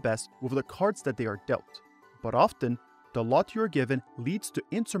does the best with the cards that they are dealt, but often, the lot you are given leads to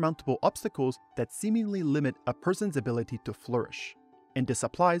insurmountable obstacles that seemingly limit a person's ability to flourish, and this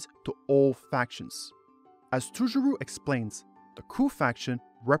applies to all factions. As Tujuru explains, the Ku faction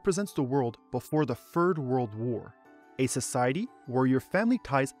represents the world before the Third World War, a society where your family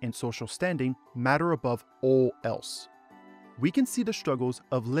ties and social standing matter above all else. We can see the struggles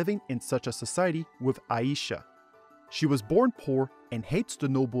of living in such a society with Aisha. She was born poor and hates the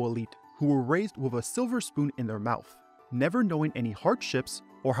noble elite who were raised with a silver spoon in their mouth, never knowing any hardships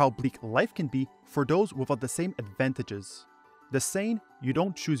or how bleak life can be for those without the same advantages. The saying, "you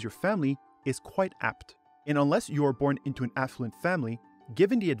don't choose your family," is quite apt, and unless you are born into an affluent family,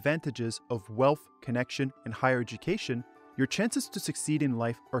 given the advantages of wealth, connection, and higher education, your chances to succeed in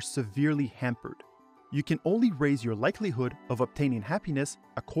life are severely hampered. You can only raise your likelihood of obtaining happiness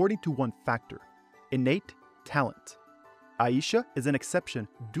according to one factor: innate talent. Aisha is an exception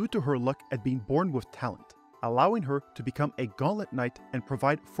due to her luck at being born with talent, allowing her to become a Gauntlet Knight and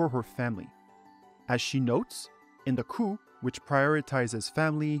provide for her family. As she notes, in the Ku, which prioritizes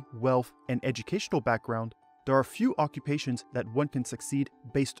family, wealth, and educational background, there are few occupations that one can succeed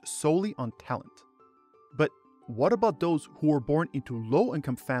based solely on talent. But what about those who are born into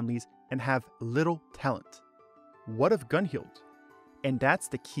low-income families and have little talent? What of Gunhild? And that's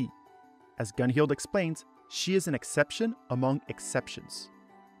the key. As Gunhild explains, she is an exception among exceptions.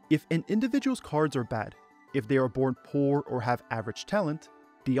 If an individual's cards are bad, if they are born poor or have average talent,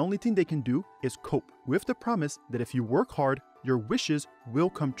 the only thing they can do is cope with the promise that if you work hard, your wishes will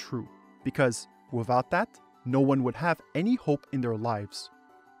come true, because without that, no one would have any hope in their lives.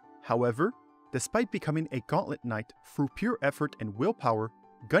 However, despite becoming a Gauntlet Knight through pure effort and willpower,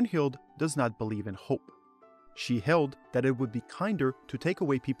 Gunhild does not believe in hope. She held that it would be kinder to take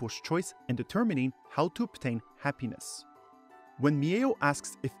away people's choice in determining how to obtain happiness. When Miyao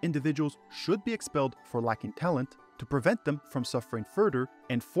asks if individuals should be expelled for lacking talent to prevent them from suffering further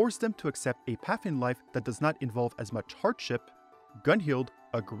and force them to accept a path in life that does not involve as much hardship, Gunhild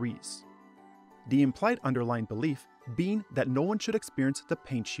agrees. The implied underlying belief being that no one should experience the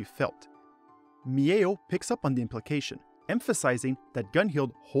pain she felt. Miyao picks up on the implication, emphasizing that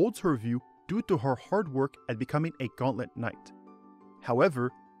Gunhild holds her view due to her hard work at becoming a Gauntlet Knight.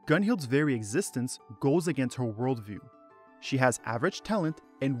 However, Gunhild's very existence goes against her worldview. She has average talent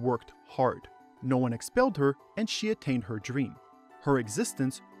and worked hard. No one expelled her and she attained her dream. Her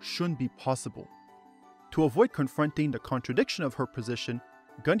existence shouldn't be possible. To avoid confronting the contradiction of her position,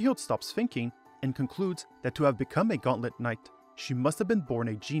 Gunhild stops thinking and concludes that to have become a Gauntlet Knight, she must have been born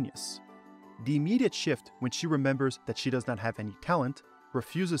a genius. The immediate shift when she remembers that she does not have any talent,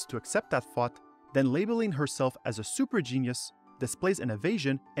 refuses to accept that thought, then labeling herself as a super genius, displays an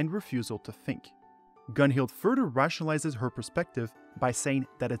evasion and refusal to think. Gunhild further rationalizes her perspective by saying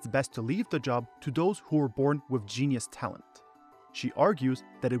that it's best to leave the job to those who are born with genius talent. She argues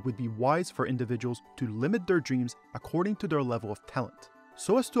that it would be wise for individuals to limit their dreams according to their level of talent,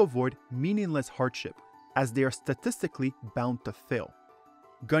 so as to avoid meaningless hardship, as they are statistically bound to fail.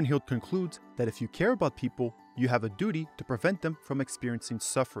 Gunhild concludes that if you care about people, you have a duty to prevent them from experiencing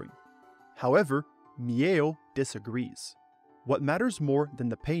suffering. However, Miyao disagrees. What matters more than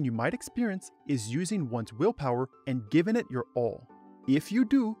the pain you might experience is using one's willpower and giving it your all. If you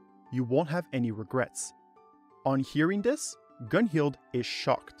do, you won't have any regrets. On hearing this, Gunhild is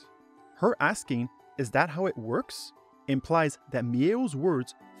shocked. Her asking, "Is that how it works?" implies that Miyao's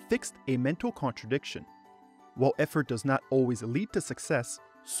words fixed a mental contradiction. While effort does not always lead to success,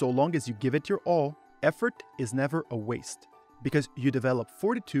 so long as you give it your all, effort is never a waste, because you develop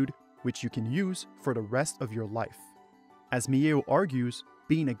fortitude which you can use for the rest of your life. As Miyao argues,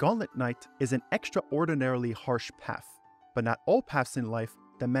 being a Gauntlet Knight is an extraordinarily harsh path, but not all paths in life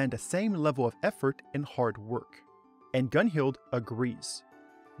demand the same level of effort and hard work. And Gunhild agrees.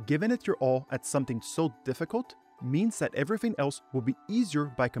 Giving it your all at something so difficult means that everything else will be easier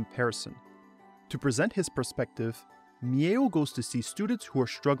by comparison. To present his perspective, Miyao goes to see students who are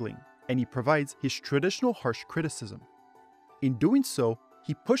struggling, and he provides his traditional harsh criticism. In doing so,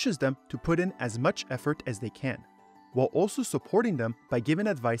 he pushes them to put in as much effort as they can, while also supporting them by giving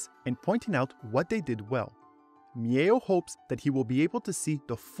advice and pointing out what they did well. Miyao hopes that he will be able to see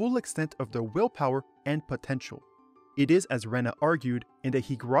the full extent of their willpower and potential. It is as Rena argued in the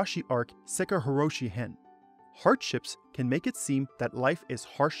Higurashi arc Sekihoroshi Hen. Hardships can make it seem that life is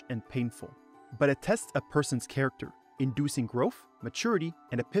harsh and painful, but it tests a person's character, inducing growth, maturity,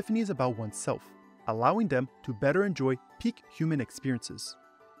 and epiphanies about oneself, allowing them to better enjoy peak human experiences.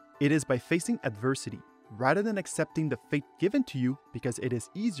 It is by facing adversity, rather than accepting the fate given to you because it is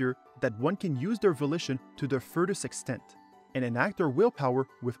easier, that one can use their volition to their furthest extent and enact their willpower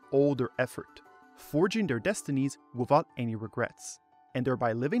with all their effort, forging their destinies without any regrets, and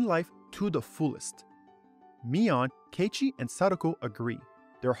thereby living life to the fullest. Mion, Keiichi, and Sadako agree.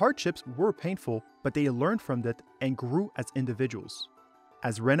 Their hardships were painful, but they learned from that and grew as individuals.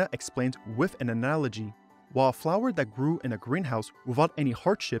 As Rena explains with an analogy, while a flower that grew in a greenhouse without any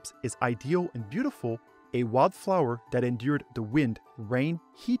hardships is ideal and beautiful, a wildflower that endured the wind, rain,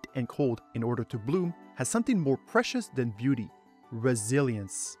 heat, and cold in order to bloom has something more precious than beauty: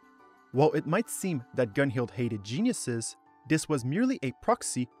 resilience. While it might seem that Gunhild hated geniuses, this was merely a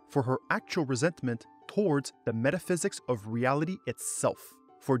proxy for her actual resentment towards the metaphysics of reality itself,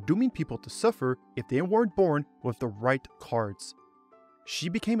 for dooming people to suffer if they weren't born with the right cards. She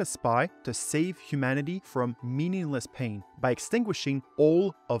became a spy to save humanity from meaningless pain by extinguishing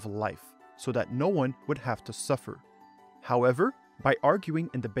all of life, so that no one would have to suffer. However, by arguing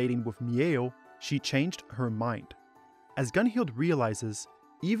and debating with Miyao, she changed her mind. As Gunhild realizes,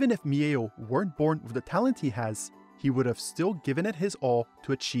 even if Miyao weren't born with the talent he has, he would have still given it his all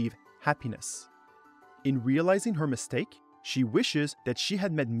to achieve happiness. In realizing her mistake, she wishes that she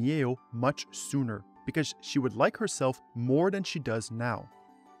had met Miyao much sooner, because she would like herself more than she does now.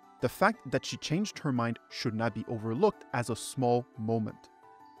 The fact that she changed her mind should not be overlooked as a small moment.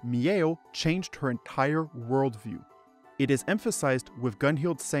 Miyao changed her entire worldview. It is emphasized with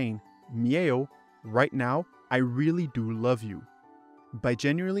Gunhild saying, "Miyao, right now, I really do love you." By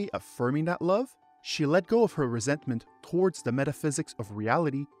genuinely affirming that love, she let go of her resentment towards the metaphysics of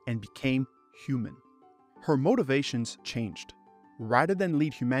reality and became human. Her motivations changed. Rather than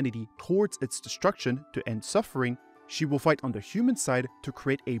lead humanity towards its destruction to end suffering, she will fight on the human side to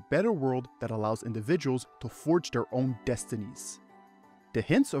create a better world that allows individuals to forge their own destinies. The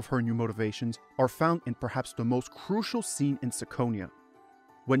hints of her new motivations are found in perhaps the most crucial scene in Ciconia.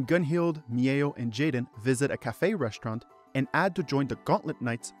 When Gunhild, Miyao, and Jayden visit a cafe restaurant, an ad to join the Gauntlet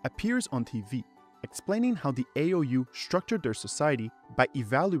Knights appears on TV, explaining how the AOU structured their society by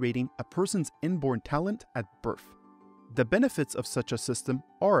evaluating a person's inborn talent at birth. The benefits of such a system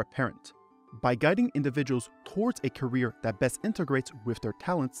are apparent. By guiding individuals towards a career that best integrates with their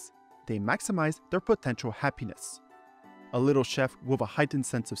talents, they maximize their potential happiness. A little chef with a heightened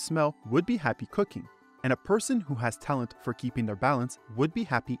sense of smell would be happy cooking, and a person who has talent for keeping their balance would be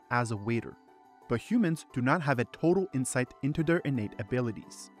happy as a waiter. But humans do not have a total insight into their innate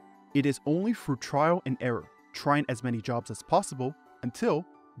abilities. It is only through trial and error, trying as many jobs as possible, until,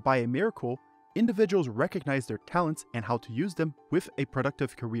 by a miracle, individuals recognize their talents and how to use them with a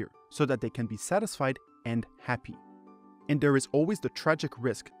productive career, so that they can be satisfied and happy. And there is always the tragic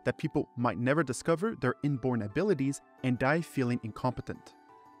risk that people might never discover their inborn abilities and die feeling incompetent.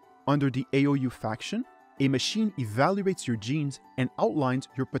 Under the AOU faction, a machine evaluates your genes and outlines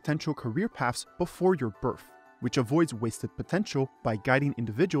your potential career paths before your birth, which avoids wasted potential by guiding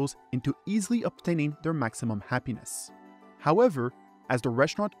individuals into easily obtaining their maximum happiness. However, as the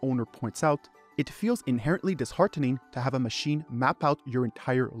restaurant owner points out, it feels inherently disheartening to have a machine map out your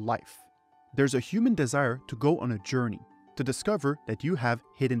entire life. There's a human desire to go on a journey, to discover that you have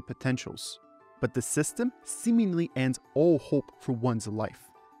hidden potentials. But the system seemingly ends all hope for one's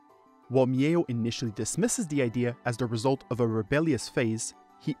life. While Miyao initially dismisses the idea as the result of a rebellious phase,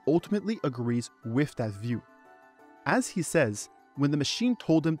 he ultimately agrees with that view. As he says, when the machine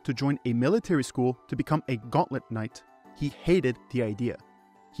told him to join a military school to become a Gauntlet Knight, he hated the idea.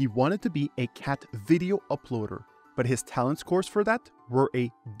 He wanted to be a cat video uploader, but his talent scores for that were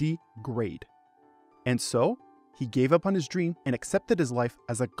a D grade. And so, he gave up on his dream and accepted his life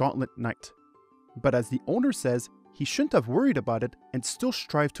as a gauntlet knight. But as the owner says, he shouldn't have worried about it and still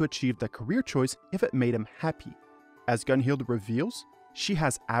strive to achieve the career choice if it made him happy. As Gunhild reveals, she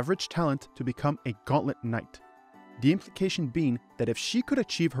has average talent to become a gauntlet knight. The implication being that if she could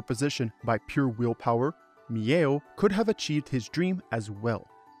achieve her position by pure willpower, Miyao could have achieved his dream as well.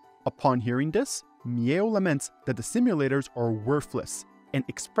 Upon hearing this, Miyao laments that the simulators are worthless and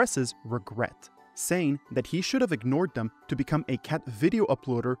expresses regret, saying that he should have ignored them to become a cat video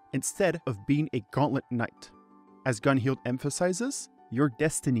uploader instead of being a gauntlet knight. As Gunhild emphasizes, your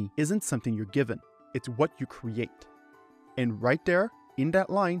destiny isn't something you're given, it's what you create. And right there, in that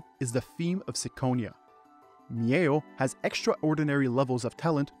line, is the theme of Ciconia. Miyao has extraordinary levels of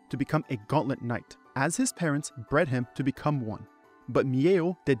talent to become a gauntlet knight, as his parents bred him to become one. But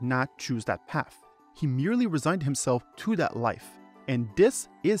Miyao did not choose that path. He merely resigned himself to that life, and this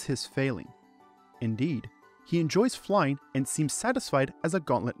is his failing. Indeed, he enjoys flying and seems satisfied as a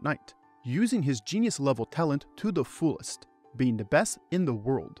gauntlet knight, using his genius-level talent to the fullest, being the best in the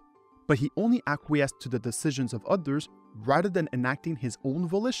world. But he only acquiesced to the decisions of others rather than enacting his own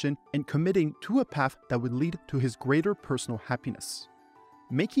volition and committing to a path that would lead to his greater personal happiness.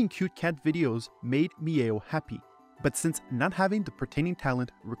 Making cute cat videos made Miyao happy, but since not having the pertaining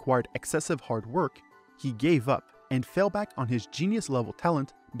talent required excessive hard work, he gave up and fell back on his genius-level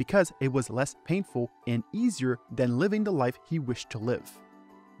talent because it was less painful and easier than living the life he wished to live.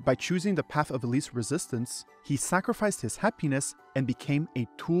 By choosing the path of least resistance, he sacrificed his happiness and became a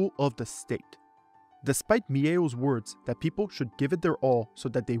tool of the state. Despite Miyao's words that people should give it their all so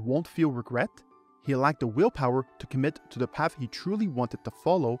that they won't feel regret, he lacked the willpower to commit to the path he truly wanted to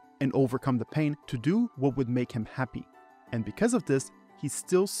follow and overcome the pain to do what would make him happy. And because of this, he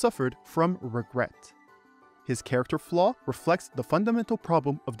still suffered from regret. His character flaw reflects the fundamental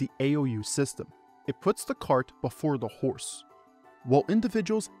problem of the AOU system. It puts the cart before the horse. While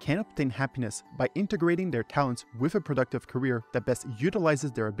individuals can obtain happiness by integrating their talents with a productive career that best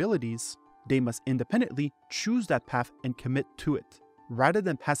utilizes their abilities, they must independently choose that path and commit to it, rather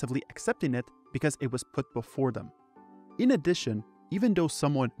than passively accepting it because it was put before them. In addition, even though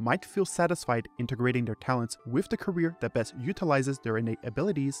someone might feel satisfied integrating their talents with the career that best utilizes their innate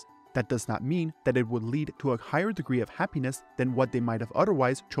abilities, that does not mean that it would lead to a higher degree of happiness than what they might have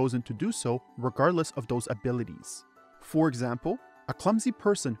otherwise chosen to do so regardless of those abilities. For example, a clumsy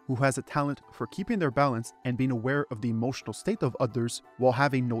person who has a talent for keeping their balance and being aware of the emotional state of others while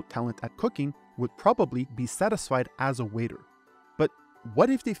having no talent at cooking would probably be satisfied as a waiter. But what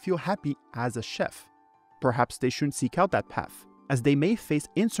if they feel happy as a chef? Perhaps they shouldn't seek out that path, as they may face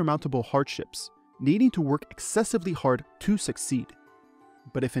insurmountable hardships, needing to work excessively hard to succeed.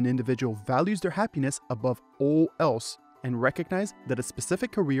 But if an individual values their happiness above all else and recognize that a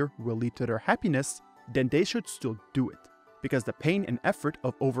specific career will lead to their happiness, then they should still do it, because the pain and effort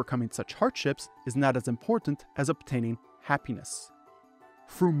of overcoming such hardships is not as important as obtaining happiness.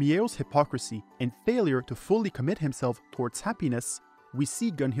 Through Miyao's hypocrisy and failure to fully commit himself towards happiness, we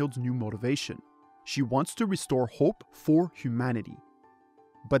see Gunhild's new motivation. She wants to restore hope for humanity.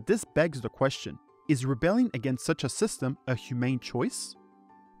 But this begs the question, is rebelling against such a system a humane choice?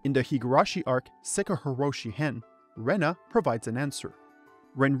 In the Higurashi arc Sekihoroshi Hen, Rena provides an answer.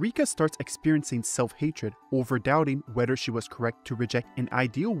 When Rika starts experiencing self-hatred over doubting whether she was correct to reject an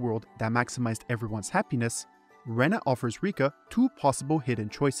ideal world that maximized everyone's happiness, Rena offers Rika two possible hidden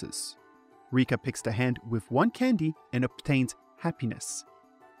choices. Rika picks the hand with one candy and obtains happiness.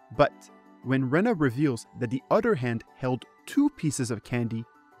 But when Rena reveals that the other hand held two pieces of candy,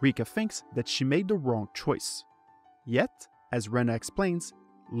 Rika thinks that she made the wrong choice. Yet, as Rena explains,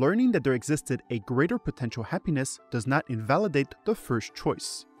 learning that there existed a greater potential happiness does not invalidate the first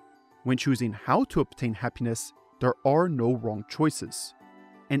choice. When choosing how to obtain happiness, there are no wrong choices.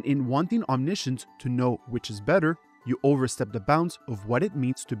 And in wanting omniscience to know which is better, you overstep the bounds of what it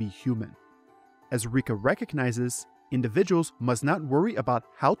means to be human. As Rika recognizes, individuals must not worry about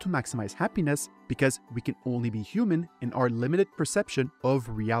how to maximize happiness because we can only be human in our limited perception of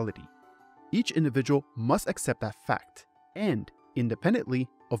reality. Each individual must accept that fact and, independently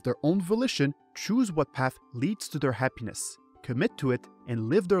of their own volition, choose what path leads to their happiness, commit to it, and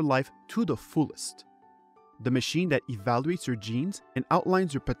live their life to the fullest. The machine that evaluates your genes and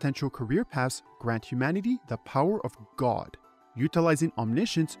outlines your potential career paths grant humanity the power of God, utilizing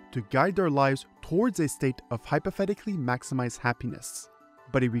omniscience to guide their lives towards a state of hypothetically maximized happiness.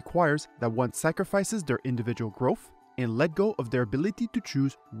 But it requires that one sacrifices their individual growth and let go of their ability to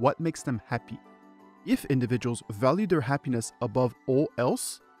choose what makes them happy. If individuals value their happiness above all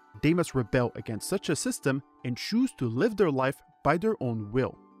else, they must rebel against such a system and choose to live their life by their own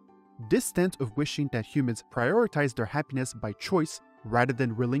will. This stance of wishing that humans prioritize their happiness by choice rather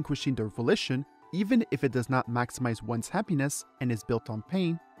than relinquishing their volition, even if it does not maximize one's happiness and is built on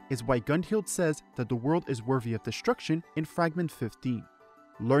pain, is why Gunhild says that the world is worthy of destruction in Fragment 15.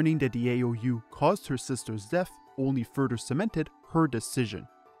 Learning that the AOU caused her sister's death only further cemented her decision.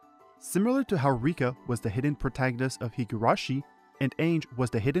 Similar to how Rika was the hidden protagonist of Higurashi and Ainge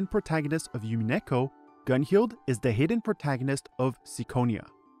was the hidden protagonist of Yumineko, Gunhild is the hidden protagonist of Ciconia.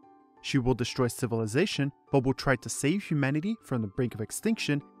 She will destroy civilization, but will try to save humanity from the brink of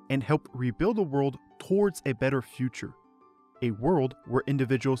extinction and help rebuild the world towards a better future. A world where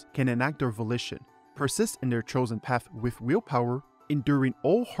individuals can enact their volition, persist in their chosen path with willpower, enduring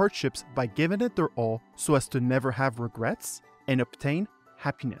all hardships by giving it their all so as to never have regrets, and obtain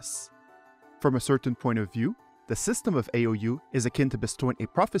happiness. From a certain point of view, the system of AOU is akin to bestowing a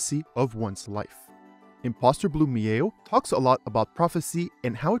prophecy of one's life. Imposter Blue Miyao talks a lot about prophecy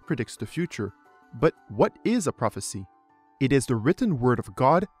and how it predicts the future, but what is a prophecy? It is the written word of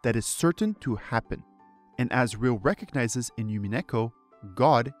God that is certain to happen. And as Real recognizes in Yumineko,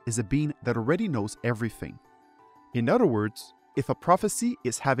 God is a being that already knows everything. In other words, if a prophecy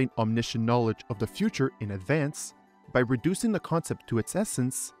is having omniscient knowledge of the future in advance, by reducing the concept to its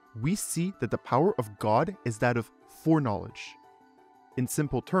essence, we see that the power of God is that of foreknowledge. In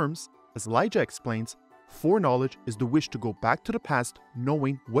simple terms, as Lilja explains, foreknowledge is the wish to go back to the past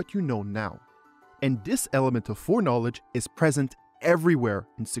knowing what you know now. And this element of foreknowledge is present everywhere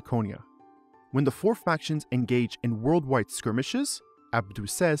in Ciconia. When the four factions engage in worldwide skirmishes, Abdou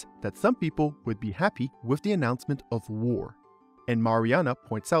says that some people would be happy with the announcement of war. And Marianna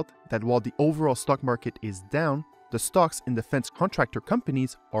points out that while the overall stock market is down, the stocks in defense contractor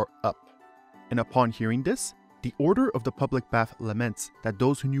companies are up. And upon hearing this, the Order of the Public Bath laments that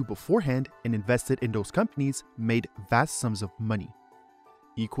those who knew beforehand and invested in those companies made vast sums of money.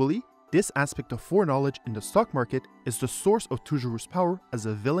 Equally, this aspect of foreknowledge in the stock market is the source of Tujuru's power as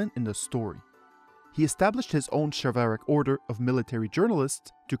a villain in the story. He established his own chivalric order of military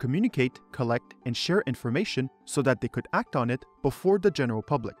journalists to communicate, collect, and share information so that they could act on it before the general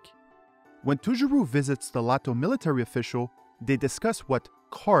public. When Tujuru visits the Lato military official, they discuss what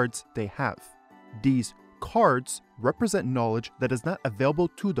cards they have. These cards represent knowledge that is not available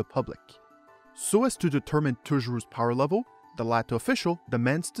to the public. So as to determine Tujuru's power level, the Lato official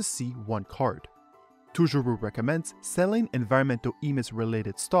demands to see one card. Tujuru recommends selling environmental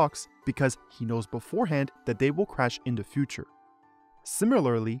EMIS-related stocks because he knows beforehand that they will crash in the future.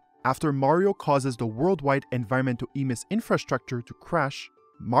 Similarly, after Mario causes the worldwide environmental EMIS infrastructure to crash,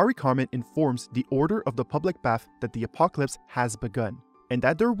 Mari Carmen informs the Order of the Public Bath that the apocalypse has begun, and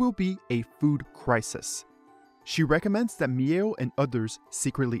that there will be a food crisis. She recommends that Miyao and others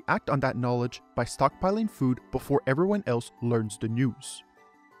secretly act on that knowledge by stockpiling food before everyone else learns the news.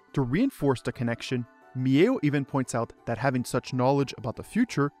 To reinforce the connection, Miyao even points out that having such knowledge about the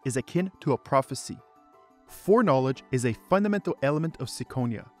future is akin to a prophecy. Foreknowledge is a fundamental element of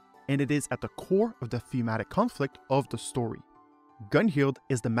Ciconia, and it is at the core of the thematic conflict of the story. Gunhild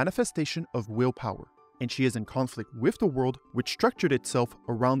is the manifestation of willpower, and she is in conflict with the world which structured itself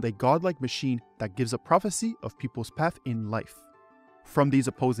around a godlike machine that gives a prophecy of people's path in life. From these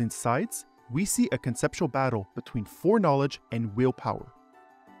opposing sides, we see a conceptual battle between foreknowledge and willpower.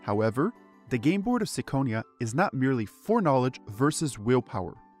 However, the game board of Ciconia is not merely foreknowledge versus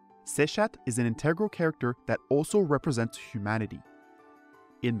willpower. Sechat is an integral character that also represents humanity.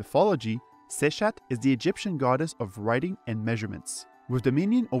 In mythology, Sechat is the Egyptian goddess of writing and measurements, with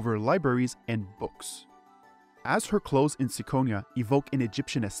dominion over libraries and books. As her clothes in Ciconia evoke an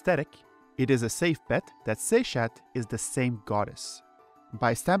Egyptian aesthetic, it is a safe bet that Sechat is the same goddess.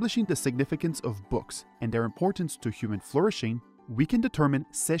 By establishing the significance of books and their importance to human flourishing, we can determine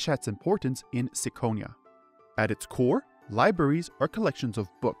Sechat's importance in Ciconia. At its core, libraries are collections of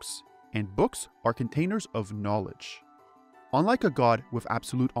books, and books are containers of knowledge. Unlike a god with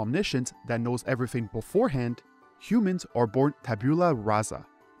absolute omniscience that knows everything beforehand, humans are born tabula rasa,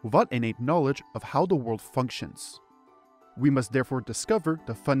 without innate knowledge of how the world functions. We must therefore discover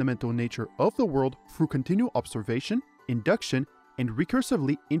the fundamental nature of the world through continual observation, induction, and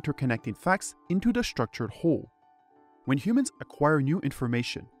recursively interconnecting facts into the structured whole. When humans acquire new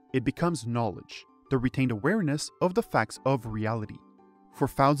information, it becomes knowledge, the retained awareness of the facts of reality. For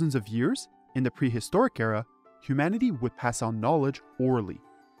thousands of years, in the prehistoric era, humanity would pass on knowledge orally.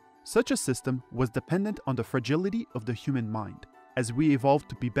 Such a system was dependent on the fragility of the human mind, as we evolved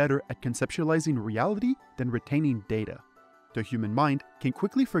to be better at conceptualizing reality than retaining data. The human mind can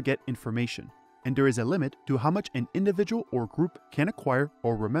quickly forget information, and there is a limit to how much an individual or group can acquire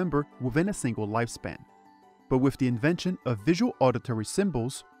or remember within a single lifespan. But with the invention of visual auditory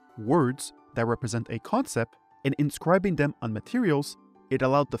symbols, words that represent a concept, and inscribing them on materials, it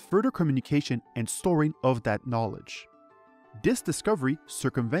allowed the further communication and storing of that knowledge. This discovery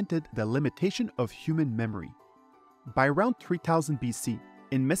circumvented the limitation of human memory. By around 3000 BC,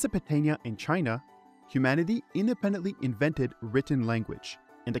 in Mesopotamia and China, humanity independently invented written language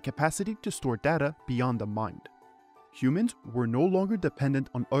and the capacity to store data beyond the mind. Humans were no longer dependent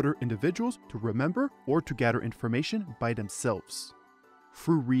on other individuals to remember or to gather information by themselves.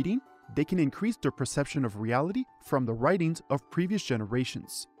 Through reading, they can increase their perception of reality from the writings of previous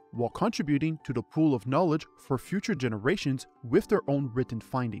generations, while contributing to the pool of knowledge for future generations with their own written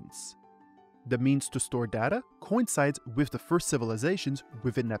findings. The means to store data coincides with the first civilizations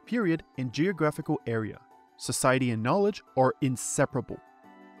within that period and geographical area. Society and knowledge are inseparable.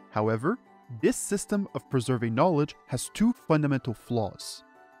 However, this system of preserving knowledge has two fundamental flaws.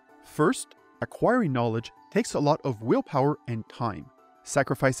 First, acquiring knowledge takes a lot of willpower and time,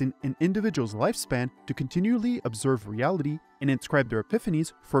 sacrificing an individual's lifespan to continually observe reality and inscribe their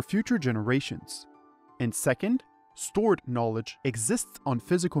epiphanies for future generations. And second, stored knowledge exists on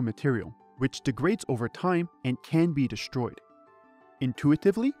physical material, which degrades over time and can be destroyed.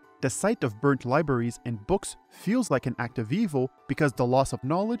 Intuitively, the sight of burnt libraries and books feels like an act of evil because the loss of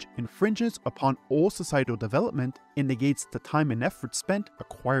knowledge infringes upon all societal development and negates the time and effort spent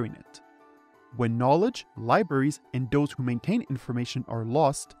acquiring it. When knowledge, libraries, and those who maintain information are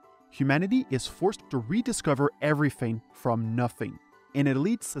lost, humanity is forced to rediscover everything from nothing, and it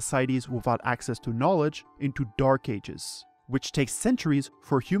leads societies without access to knowledge into dark ages, which takes centuries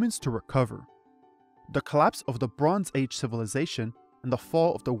for humans to recover. The collapse of the Bronze Age civilization and the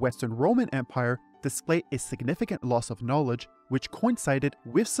fall of the Western Roman Empire display a significant loss of knowledge which coincided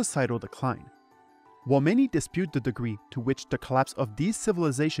with societal decline. While many dispute the degree to which the collapse of these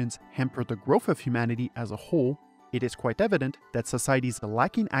civilizations hampered the growth of humanity as a whole, it is quite evident that societies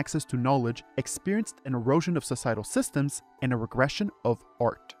lacking access to knowledge experienced an erosion of societal systems and a regression of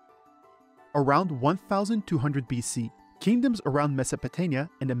art. Around 1200 BC, kingdoms around Mesopotamia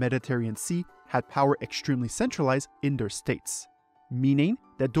and the Mediterranean Sea had power extremely centralized in their states, meaning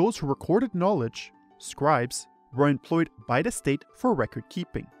that those who recorded knowledge, scribes, were employed by the state for record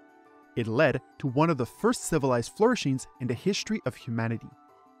keeping. It led to one of the first civilized flourishings in the history of humanity.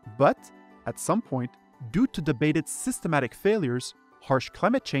 But, at some point, due to debated systematic failures, harsh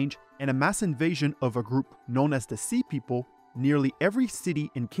climate change, and a mass invasion of a group known as the Sea People, nearly every city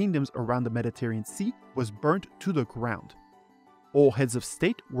and kingdoms around the Mediterranean Sea was burnt to the ground. All heads of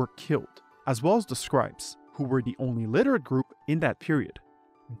state were killed, as well as the scribes, who were the only literate group in that period.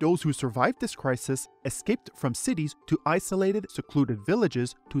 Those who survived this crisis escaped from cities to isolated, secluded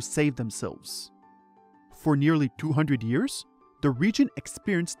villages to save themselves. For nearly 200 years, the region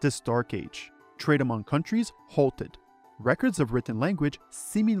experienced this dark age. Trade among countries halted. Records of written language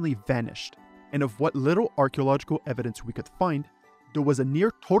seemingly vanished, and of what little archaeological evidence we could find, there was a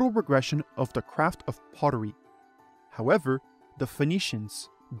near total regression of the craft of pottery. However, the Phoenicians,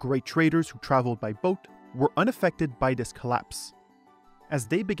 great traders who traveled by boat, were unaffected by this collapse. As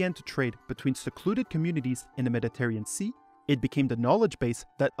they began to trade between secluded communities in the Mediterranean Sea, it became the knowledge base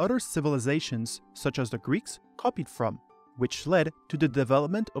that other civilizations, such as the Greeks, copied from, which led to the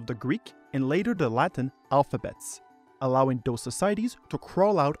development of the Greek and later the Latin alphabets, allowing those societies to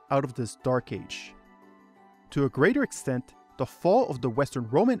crawl out of this dark age. To a greater extent, the fall of the Western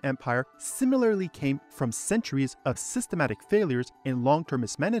Roman Empire similarly came from centuries of systematic failures and long-term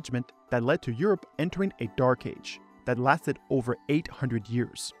mismanagement that led to Europe entering a dark age that lasted over 800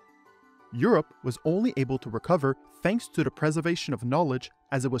 years. Europe was only able to recover thanks to the preservation of knowledge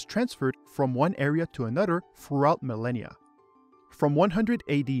as it was transferred from one area to another throughout millennia. From 100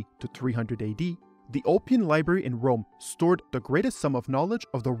 AD to 300 AD, the Ulpian Library in Rome stored the greatest sum of knowledge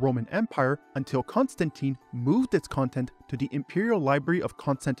of the Roman Empire until Constantine moved its content to the Imperial Library of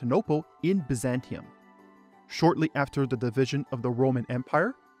Constantinople in Byzantium. Shortly after the division of the Roman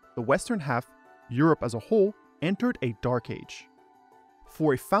Empire, the western half, Europe as a whole, entered a dark age. For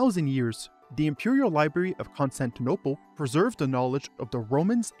 1,000 years, the Imperial Library of Constantinople preserved the knowledge of the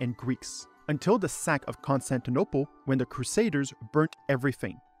Romans and Greeks, until the sack of Constantinople when the Crusaders burnt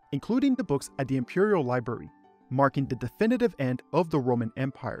everything, including the books at the Imperial Library, marking the definitive end of the Roman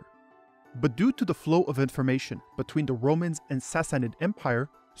Empire. But due to the flow of information between the Romans and Sassanid Empire,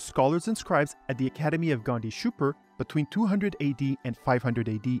 scholars and scribes at the Academy of Gandhi Shupur between 200 AD and 500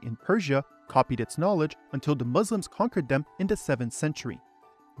 AD in Persia copied its knowledge until the Muslims conquered them in the 7th century.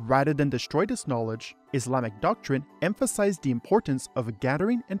 Rather than destroy this knowledge, Islamic doctrine emphasized the importance of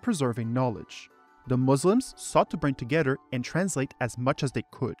gathering and preserving knowledge. The Muslims sought to bring together and translate as much as they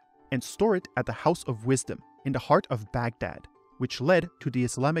could, and store it at the House of Wisdom in the heart of Baghdad, which led to the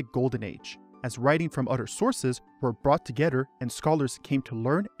Islamic Golden Age, as writing from other sources were brought together and scholars came to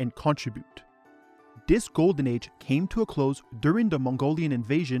learn and contribute. This Golden Age came to a close during the Mongolian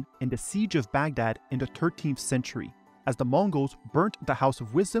invasion and the siege of Baghdad in the 13th century, as the Mongols burnt the House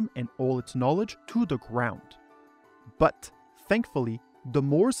of Wisdom and all its knowledge to the ground. But, thankfully, the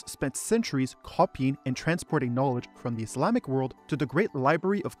Moors spent centuries copying and transporting knowledge from the Islamic world to the Great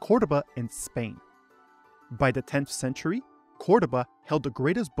Library of Córdoba in Spain. By the 10th century, Córdoba held the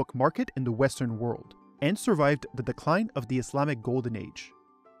greatest book market in the Western world and survived the decline of the Islamic Golden Age.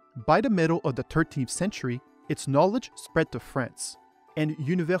 By the middle of the 13th century, its knowledge spread to France, and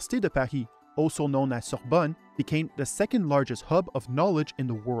Université de Paris, also known as Sorbonne, became the second largest hub of knowledge in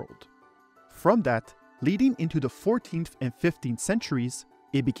the world. From that, leading into the 14th and 15th centuries,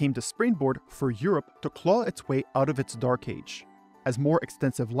 it became the springboard for Europe to claw its way out of its dark age, as more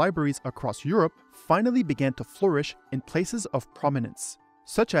extensive libraries across Europe finally began to flourish in places of prominence,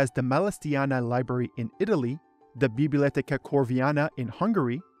 such as the Malestiana Library in Italy, the Biblioteca Corviana in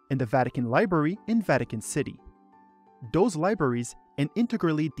Hungary, and the Vatican Library in Vatican City. Those libraries, and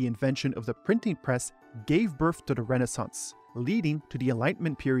integrally the invention of the printing press, gave birth to the Renaissance, leading to the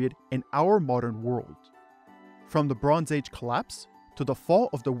Enlightenment period in our modern world. From the Bronze Age collapse, to the fall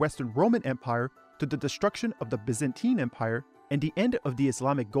of the Western Roman Empire, to the destruction of the Byzantine Empire, and the end of the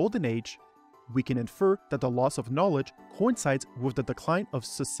Islamic Golden Age, we can infer that the loss of knowledge coincides with the decline of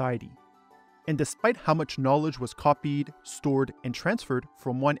society. And despite how much knowledge was copied, stored, and transferred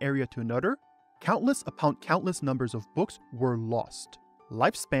from one area to another, countless upon countless numbers of books were lost.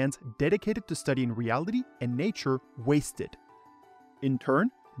 Lifespans dedicated to studying reality and nature wasted. In turn,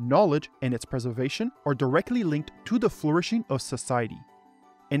 knowledge and its preservation are directly linked to the flourishing of society.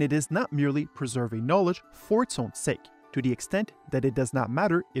 And it is not merely preserving knowledge for its own sake, to the extent that it does not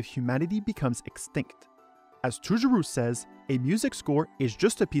matter if humanity becomes extinct. As Toujourou says, a music score is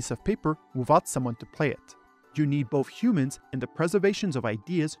just a piece of paper without someone to play it. You need both humans and the preservations of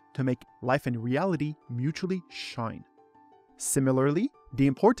ideas to make life and reality mutually shine. Similarly, the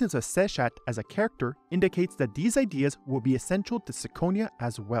importance of Sechat as a character indicates that these ideas will be essential to Ciconia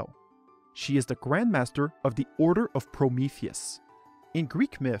as well. She is the Grandmaster of the Order of Prometheus. In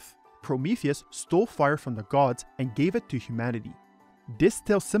Greek myth, Prometheus stole fire from the gods and gave it to humanity. This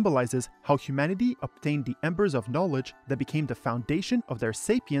tale symbolizes how humanity obtained the embers of knowledge that became the foundation of their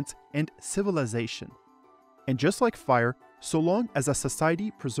sapience and civilization. And just like fire, so long as a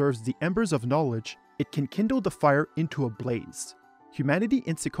society preserves the embers of knowledge, it can kindle the fire into a blaze. Humanity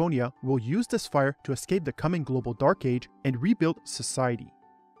in Ciconia will use this fire to escape the coming global dark age and rebuild society.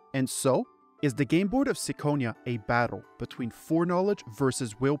 And so, is the Gameboard of Ciconia a battle between foreknowledge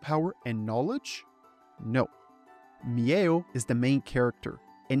versus willpower and knowledge? No. Miyao is the main character,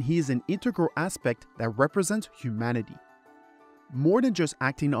 and he is an integral aspect that represents humanity. More than just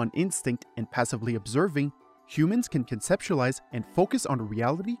acting on instinct and passively observing, humans can conceptualize and focus on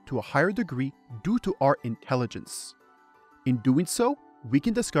reality to a higher degree due to our intelligence. In doing so, we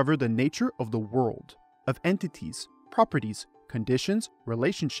can discover the nature of the world, of entities, properties, conditions,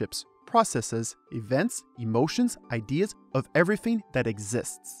 relationships, processes, events, emotions, ideas, of everything that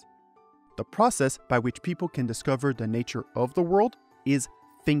exists. The process by which people can discover the nature of the world is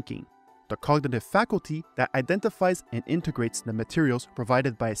thinking, the cognitive faculty that identifies and integrates the materials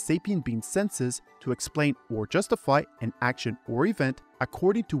provided by a sapient being's senses to explain or justify an action or event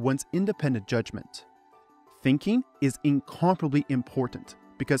according to one's independent judgment. Thinking is incomparably important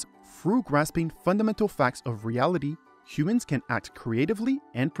because through grasping fundamental facts of reality, humans can act creatively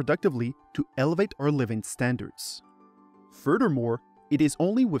and productively to elevate our living standards. Furthermore, it is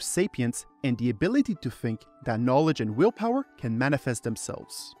only with sapience and the ability to think that knowledge and willpower can manifest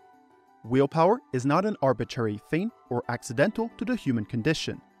themselves. Willpower is not an arbitrary thing or accidental to the human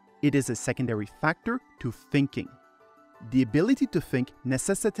condition. It is a secondary factor to thinking. The ability to think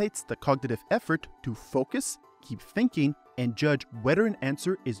necessitates the cognitive effort to focus, keep thinking, and judge whether an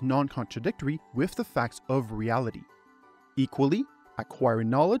answer is non-contradictory with the facts of reality. Equally, acquiring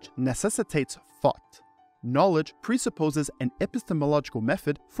knowledge necessitates thought. Knowledge presupposes an epistemological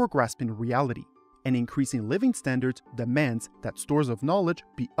method for grasping reality, and increasing living standards demands that stores of knowledge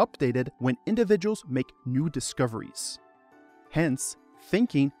be updated when individuals make new discoveries. Hence,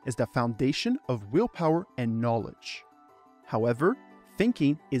 thinking is the foundation of willpower and knowledge. However,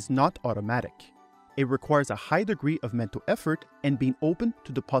 thinking is not automatic. It requires a high degree of mental effort and being open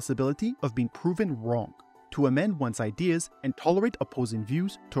to the possibility of being proven wrong, to amend one's ideas and tolerate opposing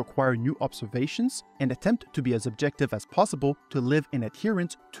views to acquire new observations and attempt to be as objective as possible to live in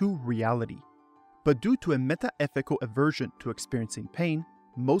adherence to reality. But due to a meta-ethical aversion to experiencing pain,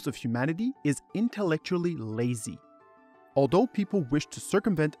 most of humanity is intellectually lazy. Although people wish to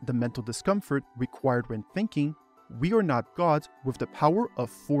circumvent the mental discomfort required when thinking, we are not gods with the power of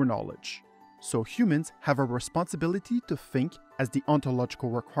foreknowledge. So humans have a responsibility to think as the ontological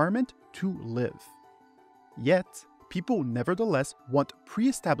requirement to live. Yet, people nevertheless want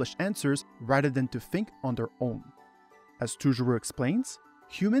pre-established answers rather than to think on their own. As Tujuru explains,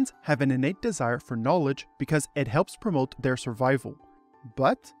 humans have an innate desire for knowledge because it helps promote their survival.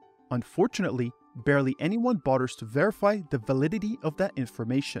 But, unfortunately, barely anyone bothers to verify the validity of that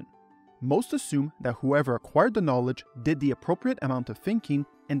information. Most assume that whoever acquired the knowledge did the appropriate amount of thinking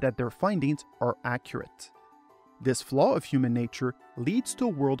and that their findings are accurate. This flaw of human nature leads to a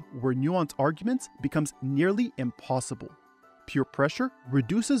world where nuanced arguments becomes nearly impossible. Peer pressure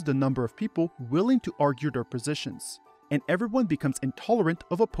reduces the number of people willing to argue their positions, and everyone becomes intolerant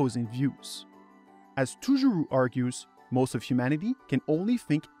of opposing views. As Tujuru argues, most of humanity can only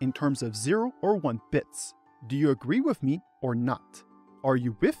think in terms of 0 or 1 bits. Do you agree with me or not? Are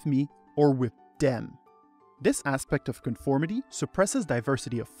you with me or with them? This aspect of conformity suppresses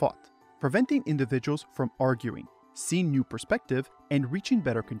diversity of thought, preventing individuals from arguing, seeing new perspective, and reaching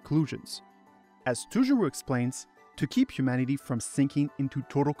better conclusions. As Tujuru explains, to keep humanity from sinking into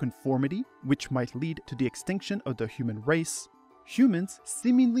total conformity, which might lead to the extinction of the human race, humans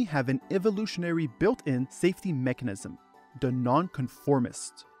seemingly have an evolutionary built-in safety mechanism, the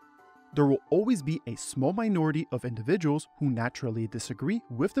nonconformist. There will always be a small minority of individuals who naturally disagree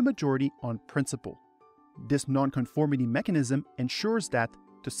with the majority on principle. This nonconformity mechanism ensures that,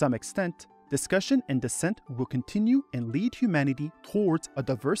 to some extent, discussion and dissent will continue and lead humanity towards a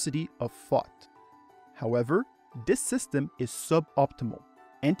diversity of thought. However, this system is suboptimal.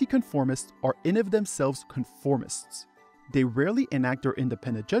 Anti-conformists are in of themselves conformists. They rarely enact their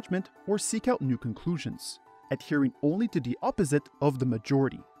independent judgment or seek out new conclusions, adhering only to the opposite of the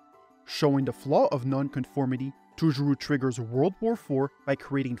majority. Showing the flaw of nonconformity, Tujuru triggers World War IV by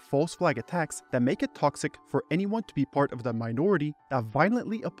creating false flag attacks that make it toxic for anyone to be part of the minority that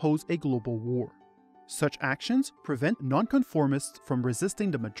violently oppose a global war. Such actions prevent nonconformists from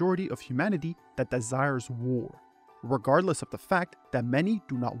resisting the majority of humanity that desires war, regardless of the fact that many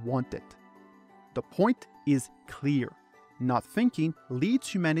do not want it. The point is clear. Not thinking leads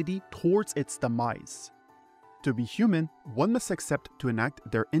humanity towards its demise. To be human, one must accept to enact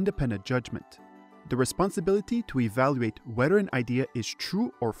their independent judgment, the responsibility to evaluate whether an idea is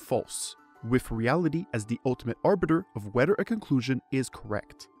true or false, with reality as the ultimate arbiter of whether a conclusion is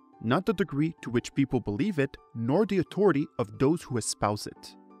correct, not the degree to which people believe it, nor the authority of those who espouse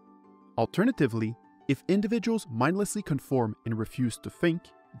it. Alternatively, if individuals mindlessly conform and refuse to think,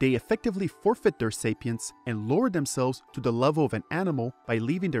 they effectively forfeit their sapience and lower themselves to the level of an animal by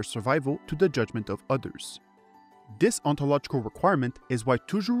leaving their survival to the judgment of others. This ontological requirement is why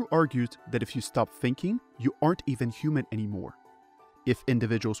Tujuru argues that if you stop thinking, you aren't even human anymore. If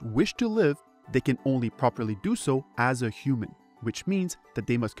individuals wish to live, they can only properly do so as a human, which means that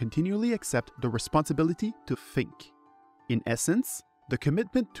they must continually accept the responsibility to think. In essence, the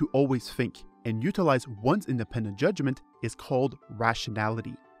commitment to always think and utilize one's independent judgment is called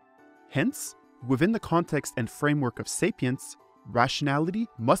rationality. Hence, within the context and framework of sapience, rationality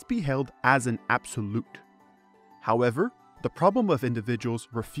must be held as an absolute. However, the problem of individuals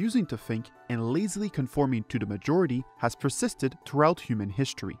refusing to think and lazily conforming to the majority has persisted throughout human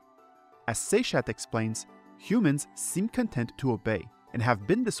history. As Sujatha explains, humans seem content to obey and have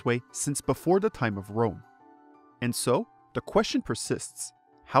been this way since before the time of Rome. And so, the question persists,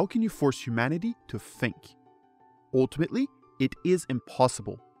 how can you force humanity to think? Ultimately, it is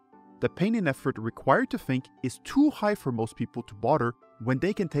impossible. The pain and effort required to think is too high for most people to bother when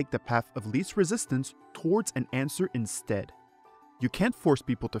they can take the path of least resistance towards an answer instead. You can't force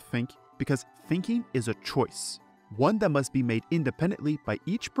people to think because thinking is a choice, one that must be made independently by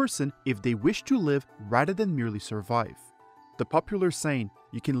each person if they wish to live rather than merely survive. The popular saying,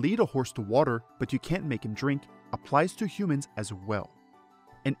 "You can lead a horse to water, but you can't make him drink," applies to humans as well.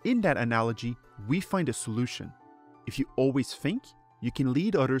 And in that analogy, we find a solution. If you always think, you can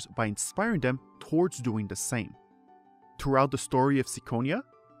lead others by inspiring them towards doing the same. Throughout the story of Ciconia,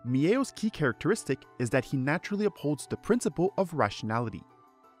 Miyao's key characteristic is that he naturally upholds the principle of rationality.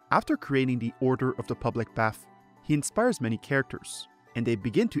 After creating the Order of the Public Bath, he inspires many characters, and they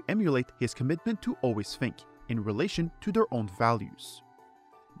begin to emulate his commitment to always think in relation to their own values.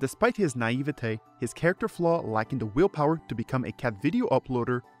 Despite his naivete, his character flaw lacking the willpower to become a cat video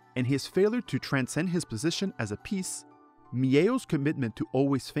uploader, and his failure to transcend his position as a piece, Miyao's commitment to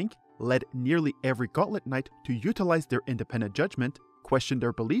always think led nearly every Gauntlet Knight to utilize their independent judgment, question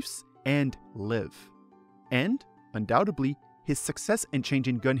their beliefs, and live. And, undoubtedly, his success in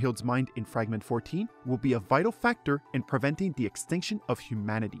changing Gunhild's mind in Fragment 14 will be a vital factor in preventing the extinction of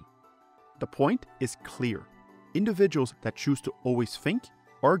humanity. The point is clear. Individuals that choose to always think,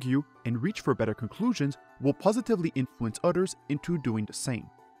 argue, and reach for better conclusions will positively influence others into doing the same,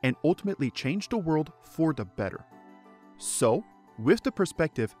 and ultimately change the world for the better. So, with the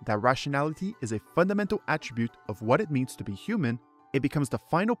perspective that rationality is a fundamental attribute of what it means to be human, it becomes the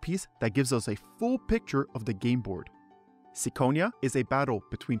final piece that gives us a full picture of the game board. Ciconia is a battle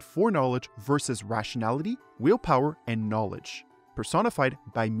between foreknowledge versus rationality, willpower, and knowledge, personified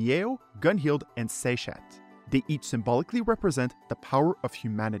by Miyao, Gunhild, and Sejat. They each symbolically represent the power of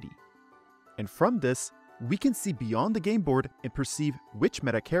humanity. And from this, we can see beyond the game board and perceive which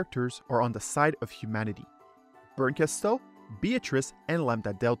meta characters are on the side of humanity. Bernkastel, Beatrice, and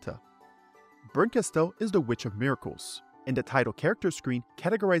Lambda Delta. Bernkastel is the Witch of Miracles, and the title character screen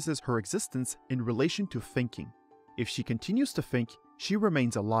categorizes her existence in relation to thinking. If she continues to think, she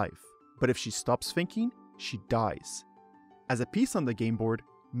remains alive, but if she stops thinking, she dies. As a piece on the game board,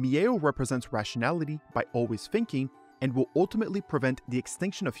 Miyao represents rationality by always thinking and will ultimately prevent the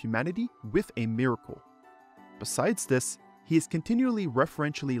extinction of humanity with a miracle. Besides this, he is continually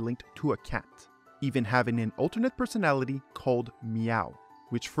referentially linked to a cat, even having an alternate personality called Meow,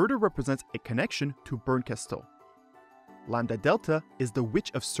 which further represents a connection to Bernkastel. Lambda Delta is the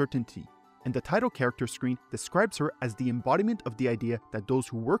Witch of Certainty, and the title character screen describes her as the embodiment of the idea that those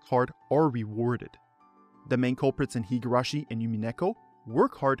who work hard are rewarded. The main culprits in Higurashi and Yumineko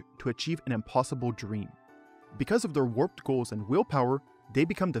work hard to achieve an impossible dream. Because of their warped goals and willpower, they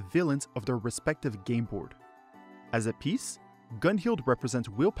become the villains of their respective game board. As a piece, Gunhild represents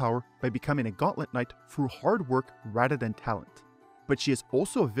willpower by becoming a gauntlet knight through hard work rather than talent. But she is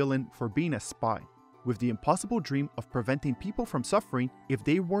also a villain for being a spy, with the impossible dream of preventing people from suffering if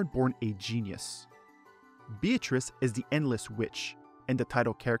they weren't born a genius. Beatrice is the Endless Witch, and the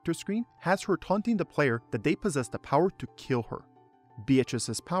title character screen has her taunting the player that they possess the power to kill her.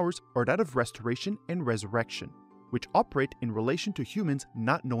 Beatrice's powers are that of restoration and resurrection, which operate in relation to humans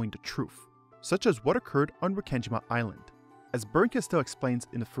not knowing the truth, such as what occurred on Rikenjima Island. As Bernkastel explains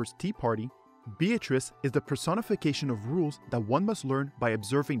in the first Tea Party, Beatrice is the personification of rules that one must learn by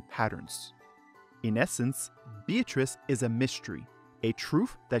observing patterns. In essence, Beatrice is a mystery, a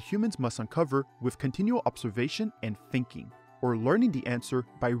truth that humans must uncover with continual observation and thinking, or learning the answer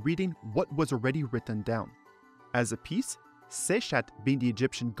by reading what was already written down. As a piece, Sejat, being the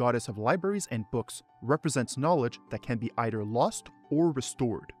Egyptian goddess of libraries and books, represents knowledge that can be either lost or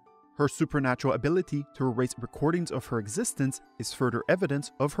restored. Her supernatural ability to erase recordings of her existence is further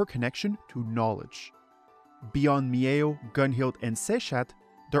evidence of her connection to knowledge. Beyond Miyao, Gunhild, and Sejat,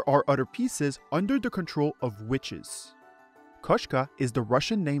 there are other pieces under the control of witches. Koshka is the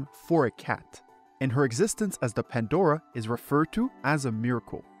Russian name for a cat, and her existence as the Pandora is referred to as a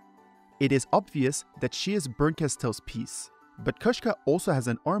miracle. It is obvious that she is Bernkastel's piece, but Koshka also has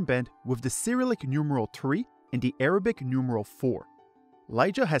an armband with the Cyrillic numeral 3 and the Arabic numeral 4.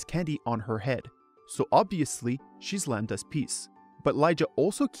 Lilja has candy on her head, so obviously she's Lambda's piece. But Lilja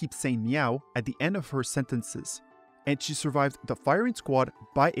also keeps saying meow at the end of her sentences, and she survived the firing squad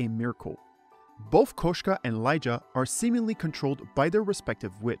by a miracle. Both Koshka and Lilja are seemingly controlled by their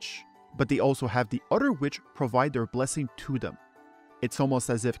respective witch, but they also have the other witch provide their blessing to them. It's almost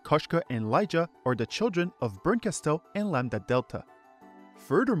as if Koshka and Lilja are the children of Bernkastel and Lambda Delta.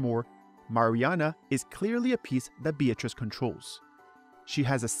 Furthermore, Marianna is clearly a piece that Beatrice controls. She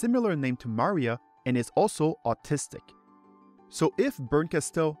has a similar name to Maria and is also autistic. So if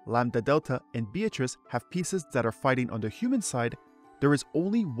Bernkastel, Lambda Delta, and Beatrice have pieces that are fighting on the human side, there is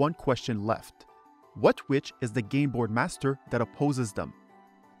only one question left. What witch is the game board master that opposes them?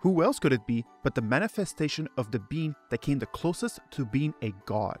 Who else could it be but the manifestation of the being that came the closest to being a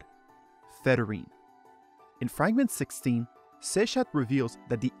god? Federine. In Fragment 16, Sejat reveals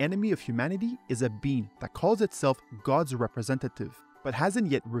that the enemy of humanity is a being that calls itself God's representative, but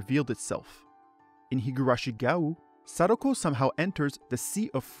hasn't yet revealed itself. In Higurashi Gao, Sadako somehow enters the Sea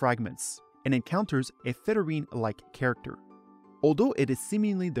of Fragments and encounters a Federine-like character. Although it is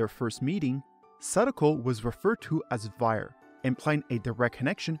seemingly their first meeting, Sadako was referred to as Vire, implying a direct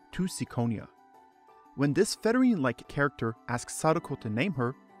connection to Ciconia. When this Federine-like character asks Sadako to name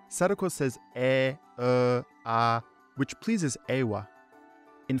her, Sadako says which pleases Ewa.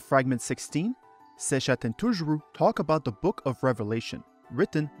 In Fragment 16, Sejat and Tujru talk about the Book of Revelation,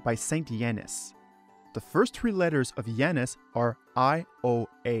 written by Saint Yanis. The first three letters of Yanis are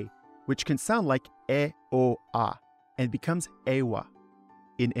I-O-A, which can sound like E-O-A, and becomes Ewa.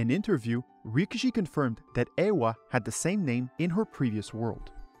 In an interview, Rikishi confirmed that Ewa had the same name in her previous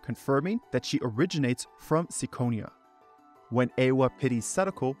world, confirming that she originates from Ciconia. When Eywa pities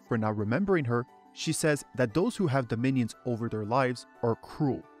Sadako for not remembering her, she says that those who have dominions over their lives are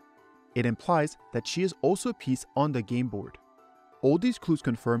cruel. It implies that she is also a piece on the game board. All these clues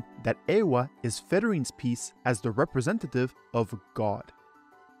confirm that Eywa is Federine's piece as the representative of God.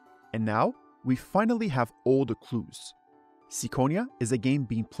 And now, we finally have all the clues. Ciconia is a game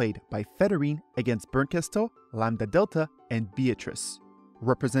being played by Federine against Bernkastel, Lambda Delta, and Beatrice,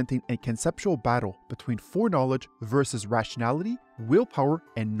 representing a conceptual battle between foreknowledge versus rationality, willpower,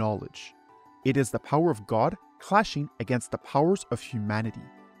 and knowledge. It is the power of God clashing against the powers of humanity.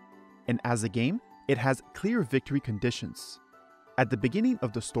 And as a game, it has clear victory conditions. At the beginning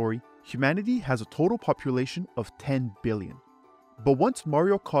of the story, humanity has a total population of 10 billion. But once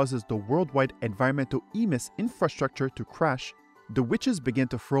Mario causes the worldwide environmental EMIS infrastructure to crash, the witches begin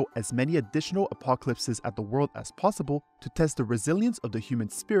to throw as many additional apocalypses at the world as possible to test the resilience of the human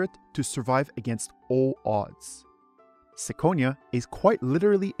spirit to survive against all odds. Ciconia is quite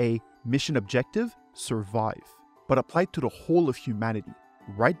literally a mission objective, survive, but applied to the whole of humanity,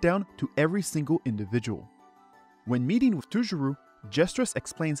 right down to every single individual. When meeting with Tujuru, Gestress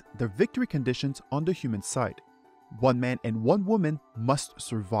explains the victory conditions on the human side. One man and one woman must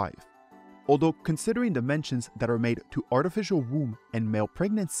survive. Although considering the mentions that are made to artificial womb and male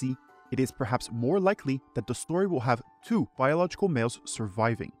pregnancy, it is perhaps more likely that the story will have 2 biological males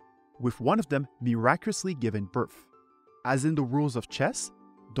surviving, with one of them miraculously given birth. As in the rules of chess,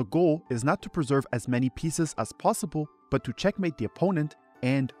 the goal is not to preserve as many pieces as possible, but to checkmate the opponent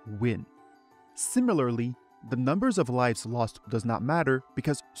and win. Similarly, the numbers of lives lost does not matter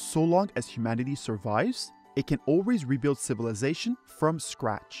because so long as humanity survives, it can always rebuild civilization from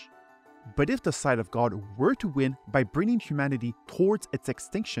scratch. But if the side of God were to win by bringing humanity towards its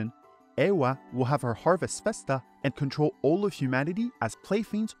extinction, Eywa will have her harvest festa and control all of humanity as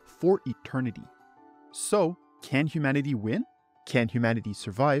playthings for eternity. So, can humanity win? Can humanity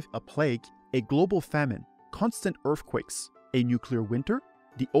survive a plague, a global famine, constant earthquakes, a nuclear winter,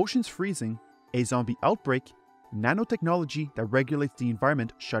 the oceans freezing, a zombie outbreak, nanotechnology that regulates the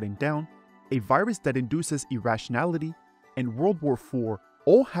environment shutting down, a virus that induces irrationality, and World War IV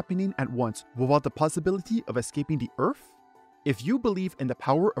all happening at once without the possibility of escaping the Earth? If you believe in the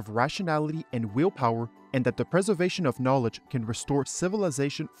power of rationality and willpower and that the preservation of knowledge can restore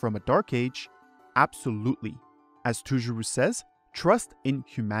civilization from a dark age, absolutely. As Tujuru says, trust in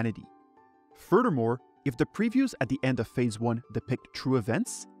humanity. Furthermore, if the previews at the end of Phase 1 depict true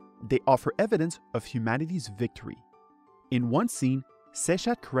events, they offer evidence of humanity's victory. In one scene,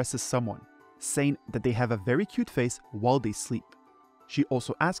 Sechat caresses someone, saying that they have a very cute face while they sleep. She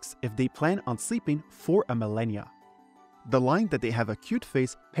also asks if they plan on sleeping for a millennia. The line that they have a cute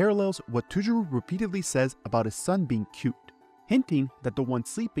face parallels what Tujuru repeatedly says about his son being cute, hinting that the one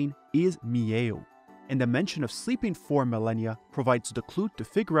sleeping is Miyao, and the mention of sleeping for a millennia provides the clue to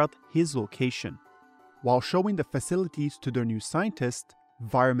figure out his location. While showing the facilities to their new scientist,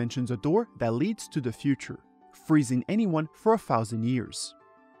 Vire mentions a door that leads to the future, freezing anyone for 1,000 years.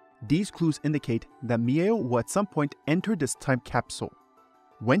 These clues indicate that Miyao will at some point enter this time capsule.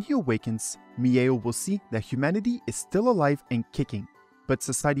 When he awakens, Miyao will see that humanity is still alive and kicking, but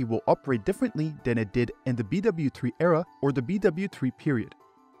society will operate differently than it did in the BW3 era or the BW3 period.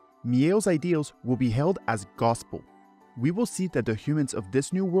 Miao's ideals will be held as gospel. We will see that the humans of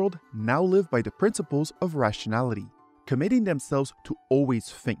this new world now live by the principles of rationality, committing themselves to always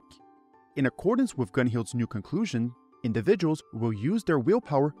think. In accordance with Gunhild's new conclusion, individuals will use their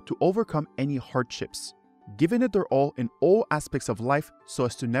willpower to overcome any hardships, giving it their all in all aspects of life so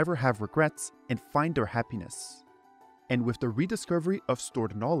as to never have regrets and find their happiness. And with the rediscovery of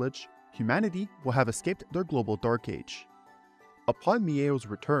stored knowledge, humanity will have escaped their global dark age. Upon Miao's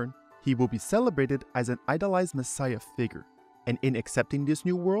return, he will be celebrated as an idolized messiah figure, and in accepting this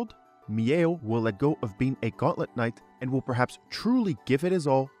new world, Miyao will let go of being a gauntlet knight and will perhaps truly give it his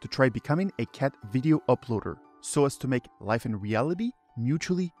all to try becoming a cat video uploader, so as to make life and reality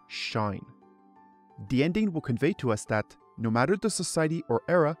mutually shine. The ending will convey to us that, no matter the society or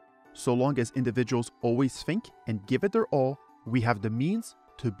era, so long as individuals always think and give it their all, we have the means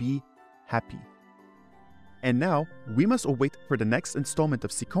to be happy. And now, we must await for the next installment of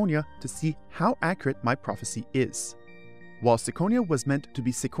Ciconia to see how accurate my prophecy is. While Ciconia was meant to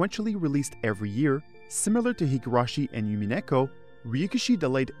be sequentially released every year, similar to Higurashi and Yumineko, Ryukishi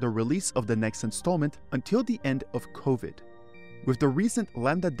delayed the release of the next installment until the end of COVID. With the recent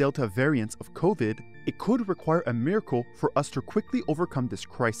Lambda Delta variants of COVID, it could require a miracle for us to quickly overcome this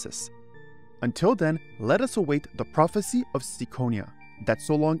crisis. Until then, let us await the prophecy of Ciconia, that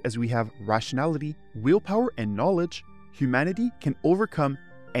so long as we have rationality, willpower, and knowledge, humanity can overcome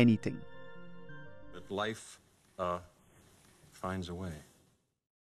anything. That life finds a way.